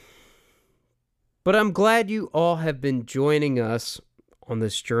 But I'm glad you all have been joining us on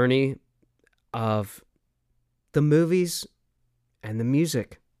this journey of the movies and the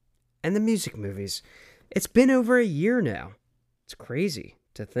music and the music movies. It's been over a year now. It's crazy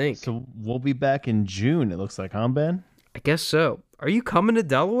to think. So we'll be back in June, it looks like, huh, Ben? I guess so. Are you coming to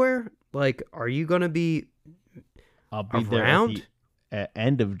Delaware? Like, are you going to be I'll be there at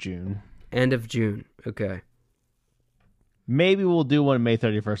end of June. End of June. Okay. Maybe we'll do one May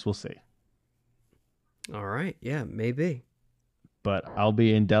 31st. We'll see. All right. Yeah, maybe. But I'll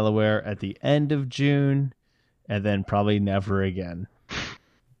be in Delaware at the end of June and then probably never again.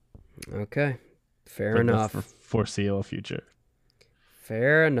 Okay. Fair enough. For foreseeable future.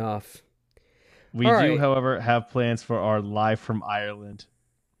 Fair enough. We do, however, have plans for our Live from Ireland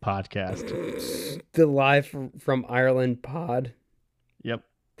podcast. The Live from Ireland pod. Yep.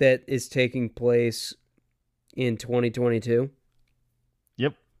 That is taking place in 2022.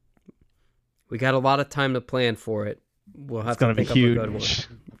 Yep. We got a lot of time to plan for it. We'll have to think be huge. up a good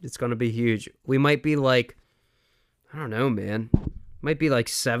one. It's going to be huge. We might be like, I don't know, man. Might be like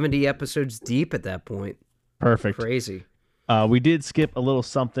 70 episodes deep at that point. Perfect. Crazy. We did skip a little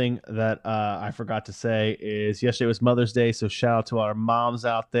something that I forgot to say is yesterday was Mother's Day, so shout out to our moms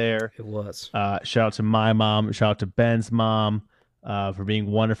out there. It was. Shout out to my mom. Shout out to Ben's mom for being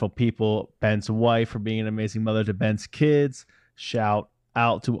wonderful people. Ben's wife for being an amazing mother to Ben's kids. Shout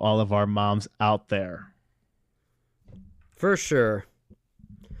out to all of our moms out there. For sure.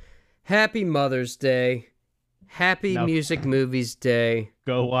 Happy Mother's Day. Happy Music Movies Day.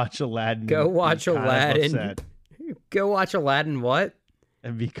 Go watch Aladdin. Go watch Aladdin. Go watch Aladdin what?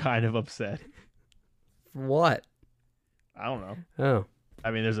 And be kind of upset. What? I don't know. Oh.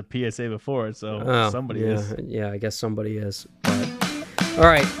 I mean, there's a PSA before it, so somebody is. Yeah, I guess somebody is. But... All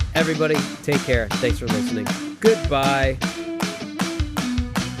right, everybody, take care. Thanks for listening. Goodbye.